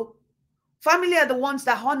blood, though. Family are the ones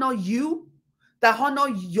that honor you, that honor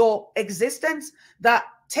your existence, that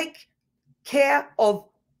take care of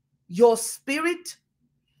your spirit,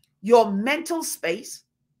 your mental space,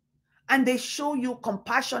 And they show you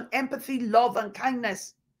compassion, empathy, love, and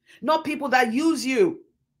kindness. Not people that use you.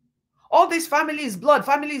 All this family is blood.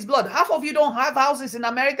 Family is blood. Half of you don't have houses in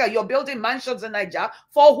America. You're building mansions in Nigeria.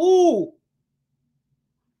 For who?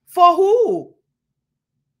 For who?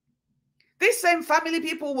 These same family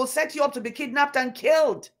people will set you up to be kidnapped and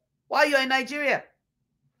killed while you're in Nigeria.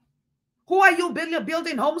 Who are you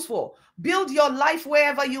building homes for? Build your life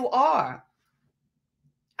wherever you are.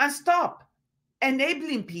 And stop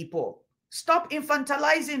enabling people. Stop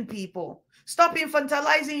infantilizing people. Stop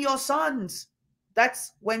infantilizing your sons.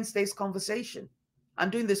 That's Wednesday's conversation. I'm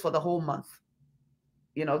doing this for the whole month.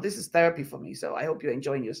 You know, this is therapy for me, so I hope you're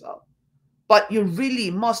enjoying yourself. But you really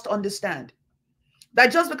must understand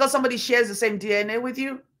that just because somebody shares the same DNA with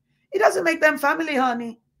you, it doesn't make them family,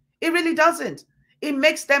 honey. It really doesn't. It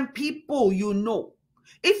makes them people you know.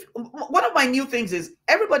 If one of my new things is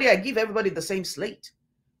I give everybody the same slate.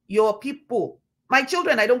 Your people. My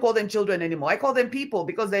children, I don't call them children anymore. I call them people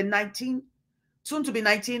because they're 19, soon to be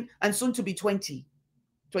 19, and soon to be 20,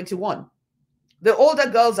 21. The older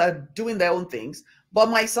girls are doing their own things, but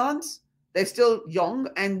my sons, they're still young,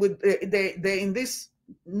 and with they're in this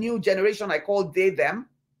new generation I call they them.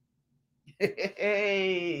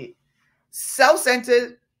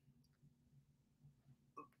 Self-centered.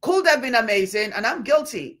 Could have been amazing, and I'm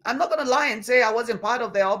guilty. I'm not going to lie and say I wasn't part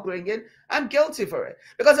of their upbringing. I'm guilty for it.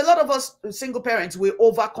 Because a lot of us single parents, we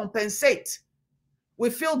overcompensate. We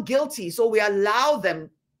feel guilty, so we allow them,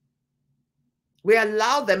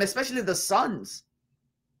 especially the sons,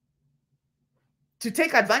 to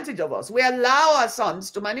take advantage of us. We allow our sons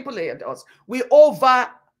to manipulate us. We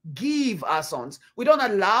overgive our sons. We don't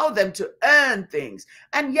allow them to earn things.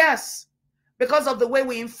 And yes, because of the way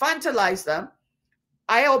we infantilize them,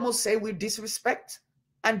 I almost say we disrespect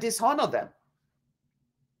and dishonor them.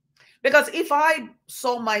 Because if I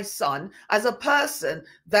saw my son as a person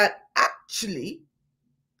that actually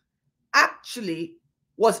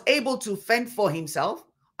was able to fend for himself,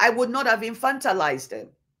 I would not have infantilized him.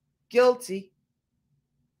 Guilty.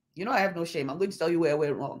 You know, I have no shame. I'm going to tell you where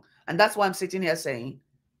we're wrong. And that's why I'm sitting here saying,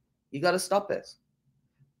 you got to stop it.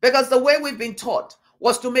 Because the way we've been taught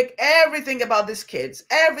was to make everything about these kids,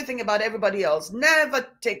 everything about everybody else, never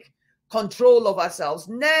take control of ourselves,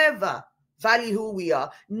 never value who we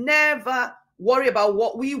are, never worry about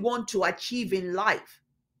what we want to achieve in life.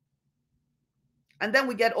 And then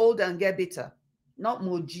we get older and get bitter. Not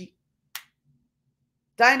Moji.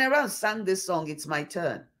 Diana Ross sang this song, It's My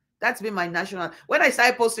Turn. That's been my national. When I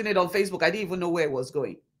started posting it on Facebook, I didn't even know where it was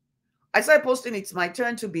going. I started posting, It's my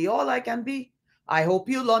turn to be all I can be. I hope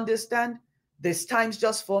you'll understand. This time's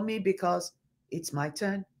just for me because it's my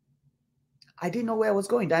turn. I didn't know where I was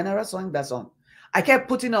going. Diana sang that song. I kept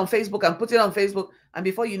putting it on Facebook and putting it on Facebook. And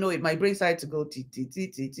before you know it, my brain started to go t, t, t,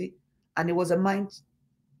 t, t. And it was a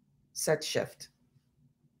mindset shift.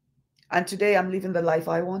 And today I'm living the life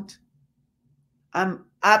I want. I'm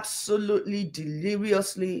absolutely,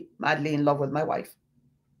 deliriously, madly in love with my wife.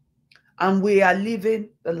 And we are living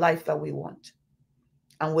the life that we want.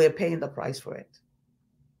 And we're paying the price for it.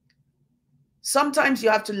 Sometimes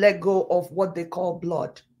you have to let go of what they call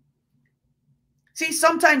blood. See,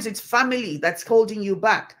 sometimes it's family that's holding you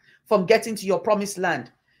back from getting to your promised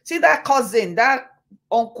land. See, that cousin, that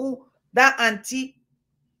uncle, that auntie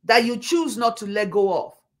that you choose not to let go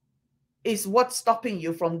of is what's stopping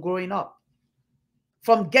you from growing up,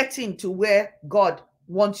 from getting to where God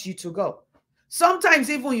wants you to go.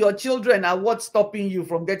 Sometimes even your children are what's stopping you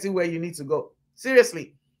from getting where you need to go.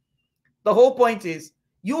 Seriously. The whole point is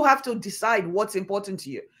you have to decide what's important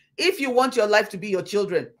to you. If you want your life to be your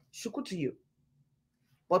children, shuku to you.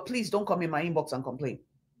 But please don't come in my inbox and complain.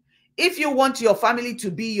 If you want your family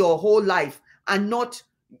to be your whole life and not,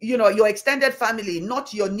 your extended family,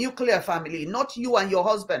 not your nuclear family, not you and your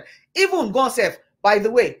husband, even God said, by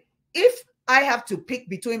the way, if I have to pick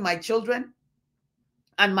between my children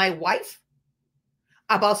and my wife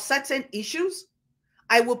about certain issues,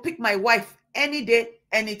 I will pick my wife any day,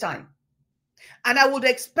 anytime. And I would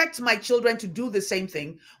expect my children to do the same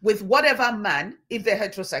thing with whatever man, if they're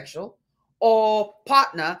heterosexual, or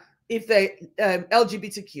partner, if they're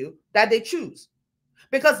LGBTQ, that they choose.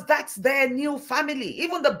 Because that's their new family.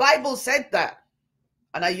 Even the Bible said that.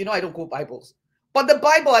 And I don't quote Bibles. But the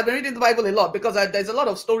Bible, I've been reading the Bible a lot because there's a lot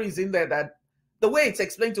of stories in there that the way it's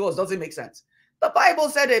explained to us doesn't make sense. The Bible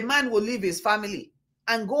said a man will leave his family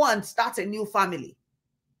and go and start a new family.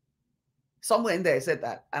 Somewhere in there it said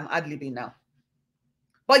that. I'm ad-libbing now.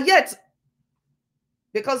 But yet,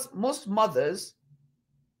 because most mothers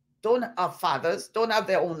fathers don't have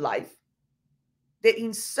their own life, they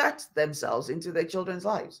insert themselves into their children's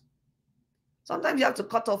lives. Sometimes you have to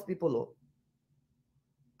cut off people.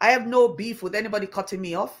 I have no beef with anybody cutting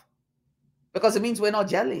me off because it means we're not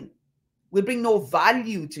gelling. We bring no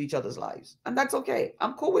value to each other's lives. And that's okay.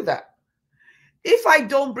 I'm cool with that. If I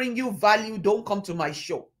don't bring you value, don't come to my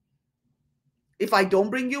show. If I don't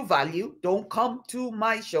bring you value, don't come to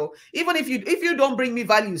my show. Even if you don't bring me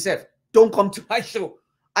value, Seth, don't come to my show.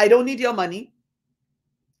 I don't need your money.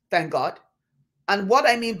 Thank God. And what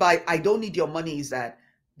I mean by I don't need your money is that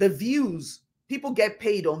the views, people get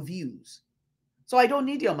paid on views. So I don't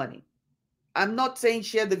need your money. I'm not saying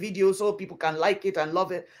share the video so people can like it and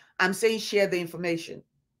love it. I'm saying share the information.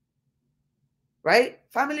 Right?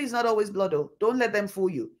 Family is not always blood. Don't let them fool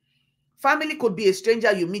you. Family could be a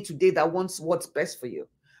stranger you meet today that wants what's best for you.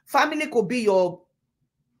 Family could be your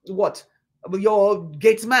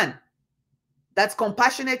gate man that's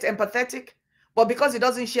compassionate, empathetic, but because it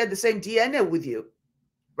doesn't share the same DNA with you,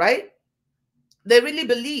 right? They really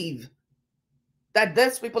believe that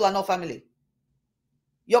those people are not family.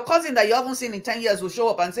 Your cousin that you haven't seen in 10 years will show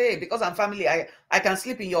up and say, hey, because I'm family, I can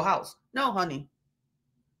sleep in your house. No, honey.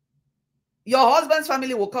 Your husband's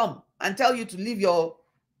family will come and tell you to leave your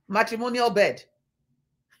matrimonial bed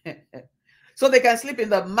so they can sleep in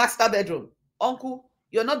the master bedroom. Uncle,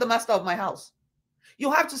 you're not the master of my house.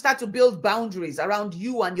 You have to start to build boundaries around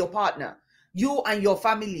you and your partner, you and your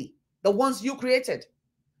family, the ones you created.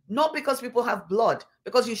 Not because people have blood,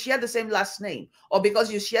 because you share the same last name or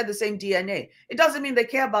because you share the same DNA. It doesn't mean they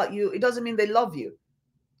care about you. It doesn't mean they love you.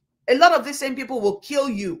 A lot of these same people will kill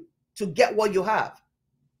you to get what you have.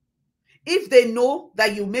 If they know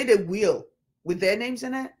that you made a will with their names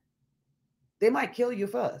in it, they might kill you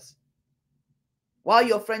first, while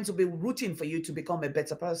your friends will be rooting for you to become a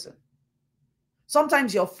better person.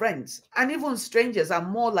 Sometimes your friends and even strangers are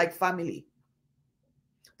more like family.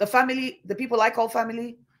 The people I call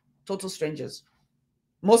family, total strangers.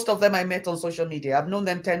 Most of them I met on social media. I've known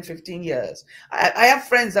them 10, 15 years. I have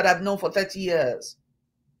friends that I've known for 30 years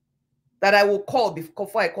that I will call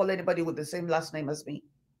before I call anybody with the same last name as me,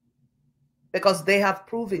 because they have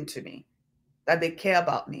proven to me that they care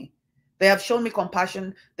about me. They have shown me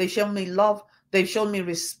compassion. They've shown me love. They've shown me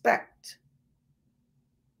respect.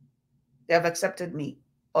 They have accepted me,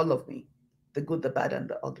 all of me, the good, the bad, and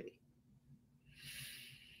the ugly.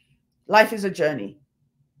 Life is a journey.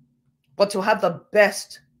 But to have the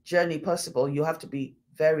best journey possible, you have to be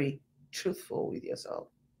very truthful with yourself.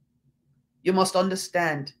 You must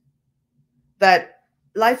understand that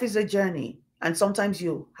life is a journey, and sometimes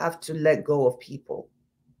you have to let go of people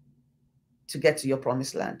to get to your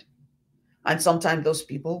promised land. And sometimes those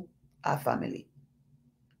people are family.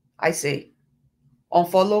 I say,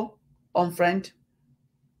 unfollow, unfriend,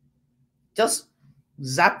 just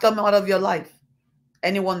zap them out of your life.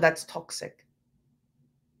 Anyone that's toxic.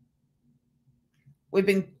 We've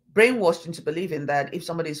been brainwashed into believing that if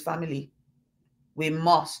somebody is family, we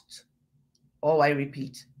must, I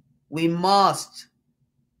repeat, we must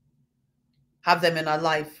have them in our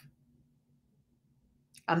life.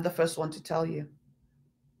 I'm the first one to tell you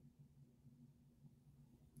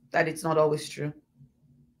that it's not always true.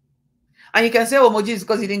 And you can say, Moji, it's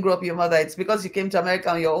because you didn't grow up with your mother. It's because you came to America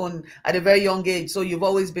on your own at a very young age, so you've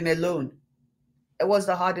always been alone. It was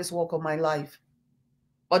the hardest walk of my life.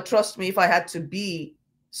 But trust me, if I had to be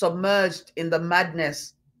submerged in the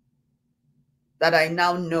madness that I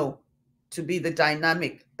now know to be the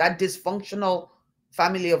dynamic, that dysfunctional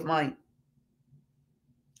family of mine,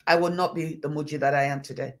 I would not be the Moji that I am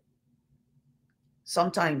today.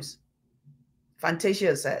 Sometimes,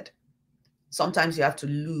 Fantasia said, sometimes you have to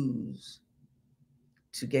lose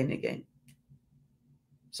to gain again.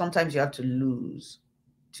 Sometimes you have to lose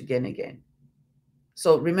to gain again.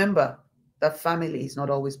 So remember that family is not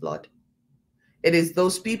always blood. It is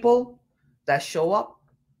those people that show up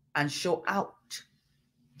and show out.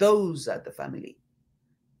 Those are the family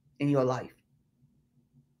in your life.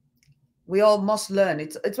 We all must learn.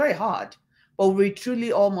 It's very hard, but we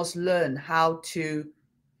truly all must learn how to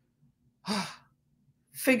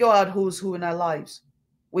figure out who's who in our lives.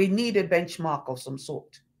 We need a benchmark of some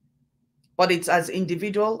sort, but it's as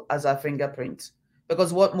individual as our fingerprints,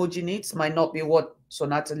 because what Moji needs might not be what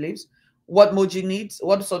Sonata lives. What Moji needs,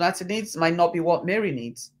 what Sonata needs might not be what Mary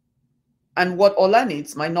needs. And what Ola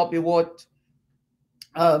needs might not be what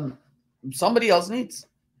somebody else needs.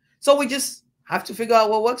 So we just have to figure out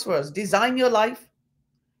what works for us. Design your life.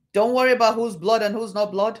 Don't worry about who's blood and who's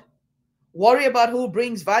not blood. Worry about who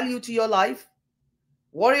brings value to your life.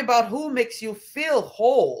 Worry about who makes you feel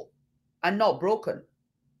whole and not broken.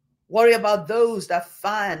 Worry about those that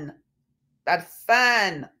fan.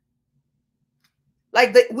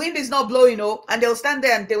 Like the wind is not blowing, and they'll stand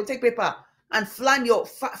there and they'll take paper and fan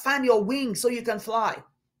your wings so you can fly.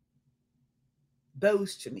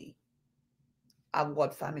 Those to me are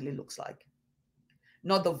what family looks like.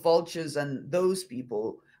 Not the vultures and those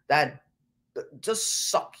people that just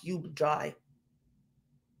suck you dry.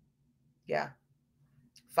 Yeah.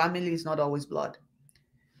 Family is not always blood.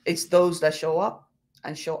 It's those that show up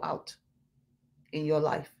and show out in your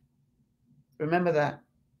life. Remember that.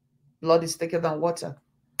 Blood is thicker than water,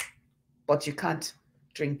 but you can't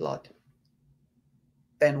drink blood.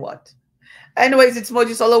 Then what? Anyways, it's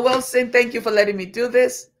Moji Solo Wilson. Thank you for letting me do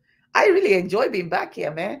this. I really enjoy being back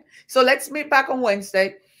here, man. So let's meet back on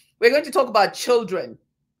Wednesday. We're going to talk about children.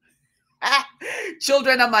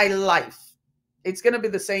 Children are my life. It's going to be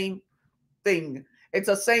the same thing. It's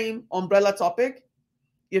the same umbrella topic.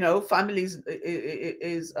 You know, families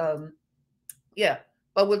is yeah,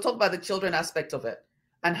 but we'll talk about the children aspect of it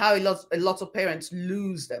and how a lot of parents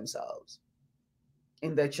lose themselves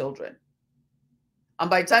in their children. And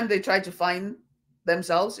by the time they try to find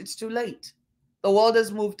themselves, it's too late. The world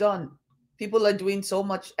has moved on. People are doing so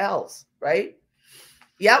much else, right?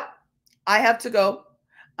 Yep, I have to go.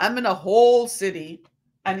 I'm in a whole city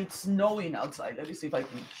and it's snowing outside. Let me see if I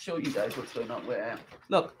can show you guys what's going on where I am.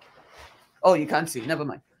 Look. Oh, you can't see. Never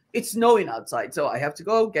mind. It's snowing outside. So I have to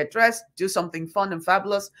go get dressed, do something fun and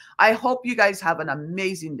fabulous. I hope you guys have an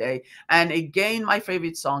amazing day. And again, my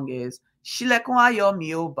favorite song is Shilekun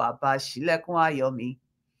Ayomi o Baba, Shilekun Ayomi.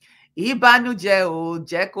 Ìbànújẹ́ o,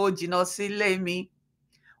 jẹ́ kó jìnnà sílé mi.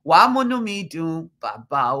 Wàá múnú mi dùn,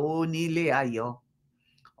 bàbá onílé ayọ̀.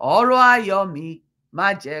 Ọ̀rọ̀ ayọ̀ mi,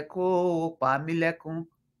 má jẹ́ kó pa mí lẹ́kún.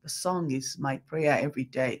 The song is my prayer every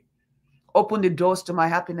day. Open the doors to my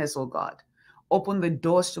happiness, oh God. Open the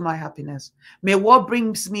doors to my happiness. May what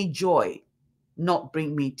brings me joy not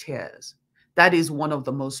bring me tears. That is one of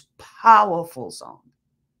the most powerful songs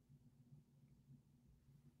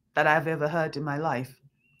that I've ever heard in my life.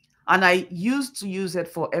 And I used to use it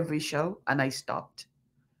for every show and I stopped.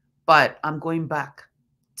 But I'm going back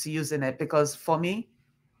to using it because for me,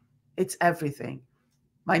 it's everything.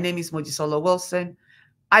 My name is Mojisola Wilson.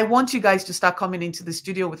 I want you guys to start coming into the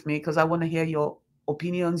studio with me because I want to hear your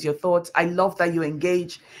opinions, your thoughts. I love that you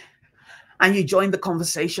engage and you join the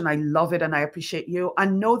conversation. I love it and I appreciate you.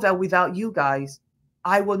 And know that without you guys,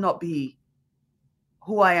 I will not be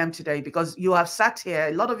who I am today because you have sat here.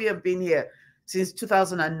 A lot of you have been here since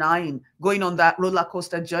 2009, going on that roller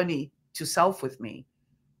coaster journey to self with me.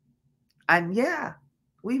 And yeah,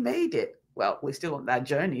 we made it. Well, we're still on that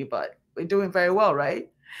journey, but we're doing very well, right?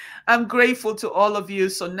 I'm grateful to all of you.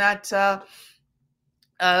 Sonata,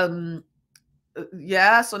 Sonata,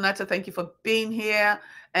 thank you for being here.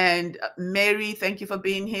 And Mary, thank you for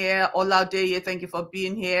being here. Olaudeye, thank you for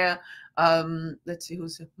being here. Let's see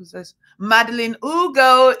who's this. Madeline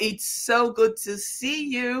Ugo, it's so good to see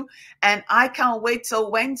you. And I can't wait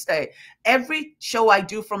till Wednesday. Every show I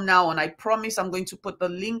do from now on, I promise I'm going to put the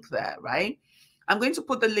link there, right? I'm going to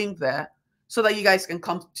put the link there so that you guys can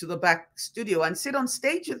come to the back studio and sit on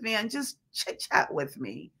stage with me and just chit chat with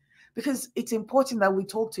me, because it's important that we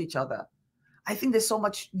talk to each other. I think there's so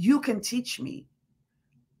much you can teach me,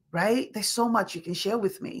 right? There's so much you can share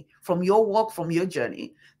with me from your walk, from your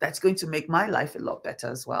journey, that's going to make my life a lot better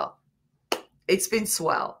as well. It's been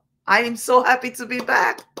swell. I am so happy to be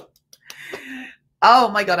back. Oh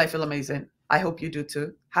my God, I feel amazing. I hope you do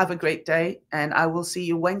too. Have a great day, and I will see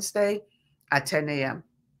you Wednesday at 10 a.m.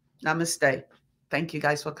 Namaste. Thank you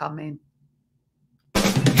guys for coming.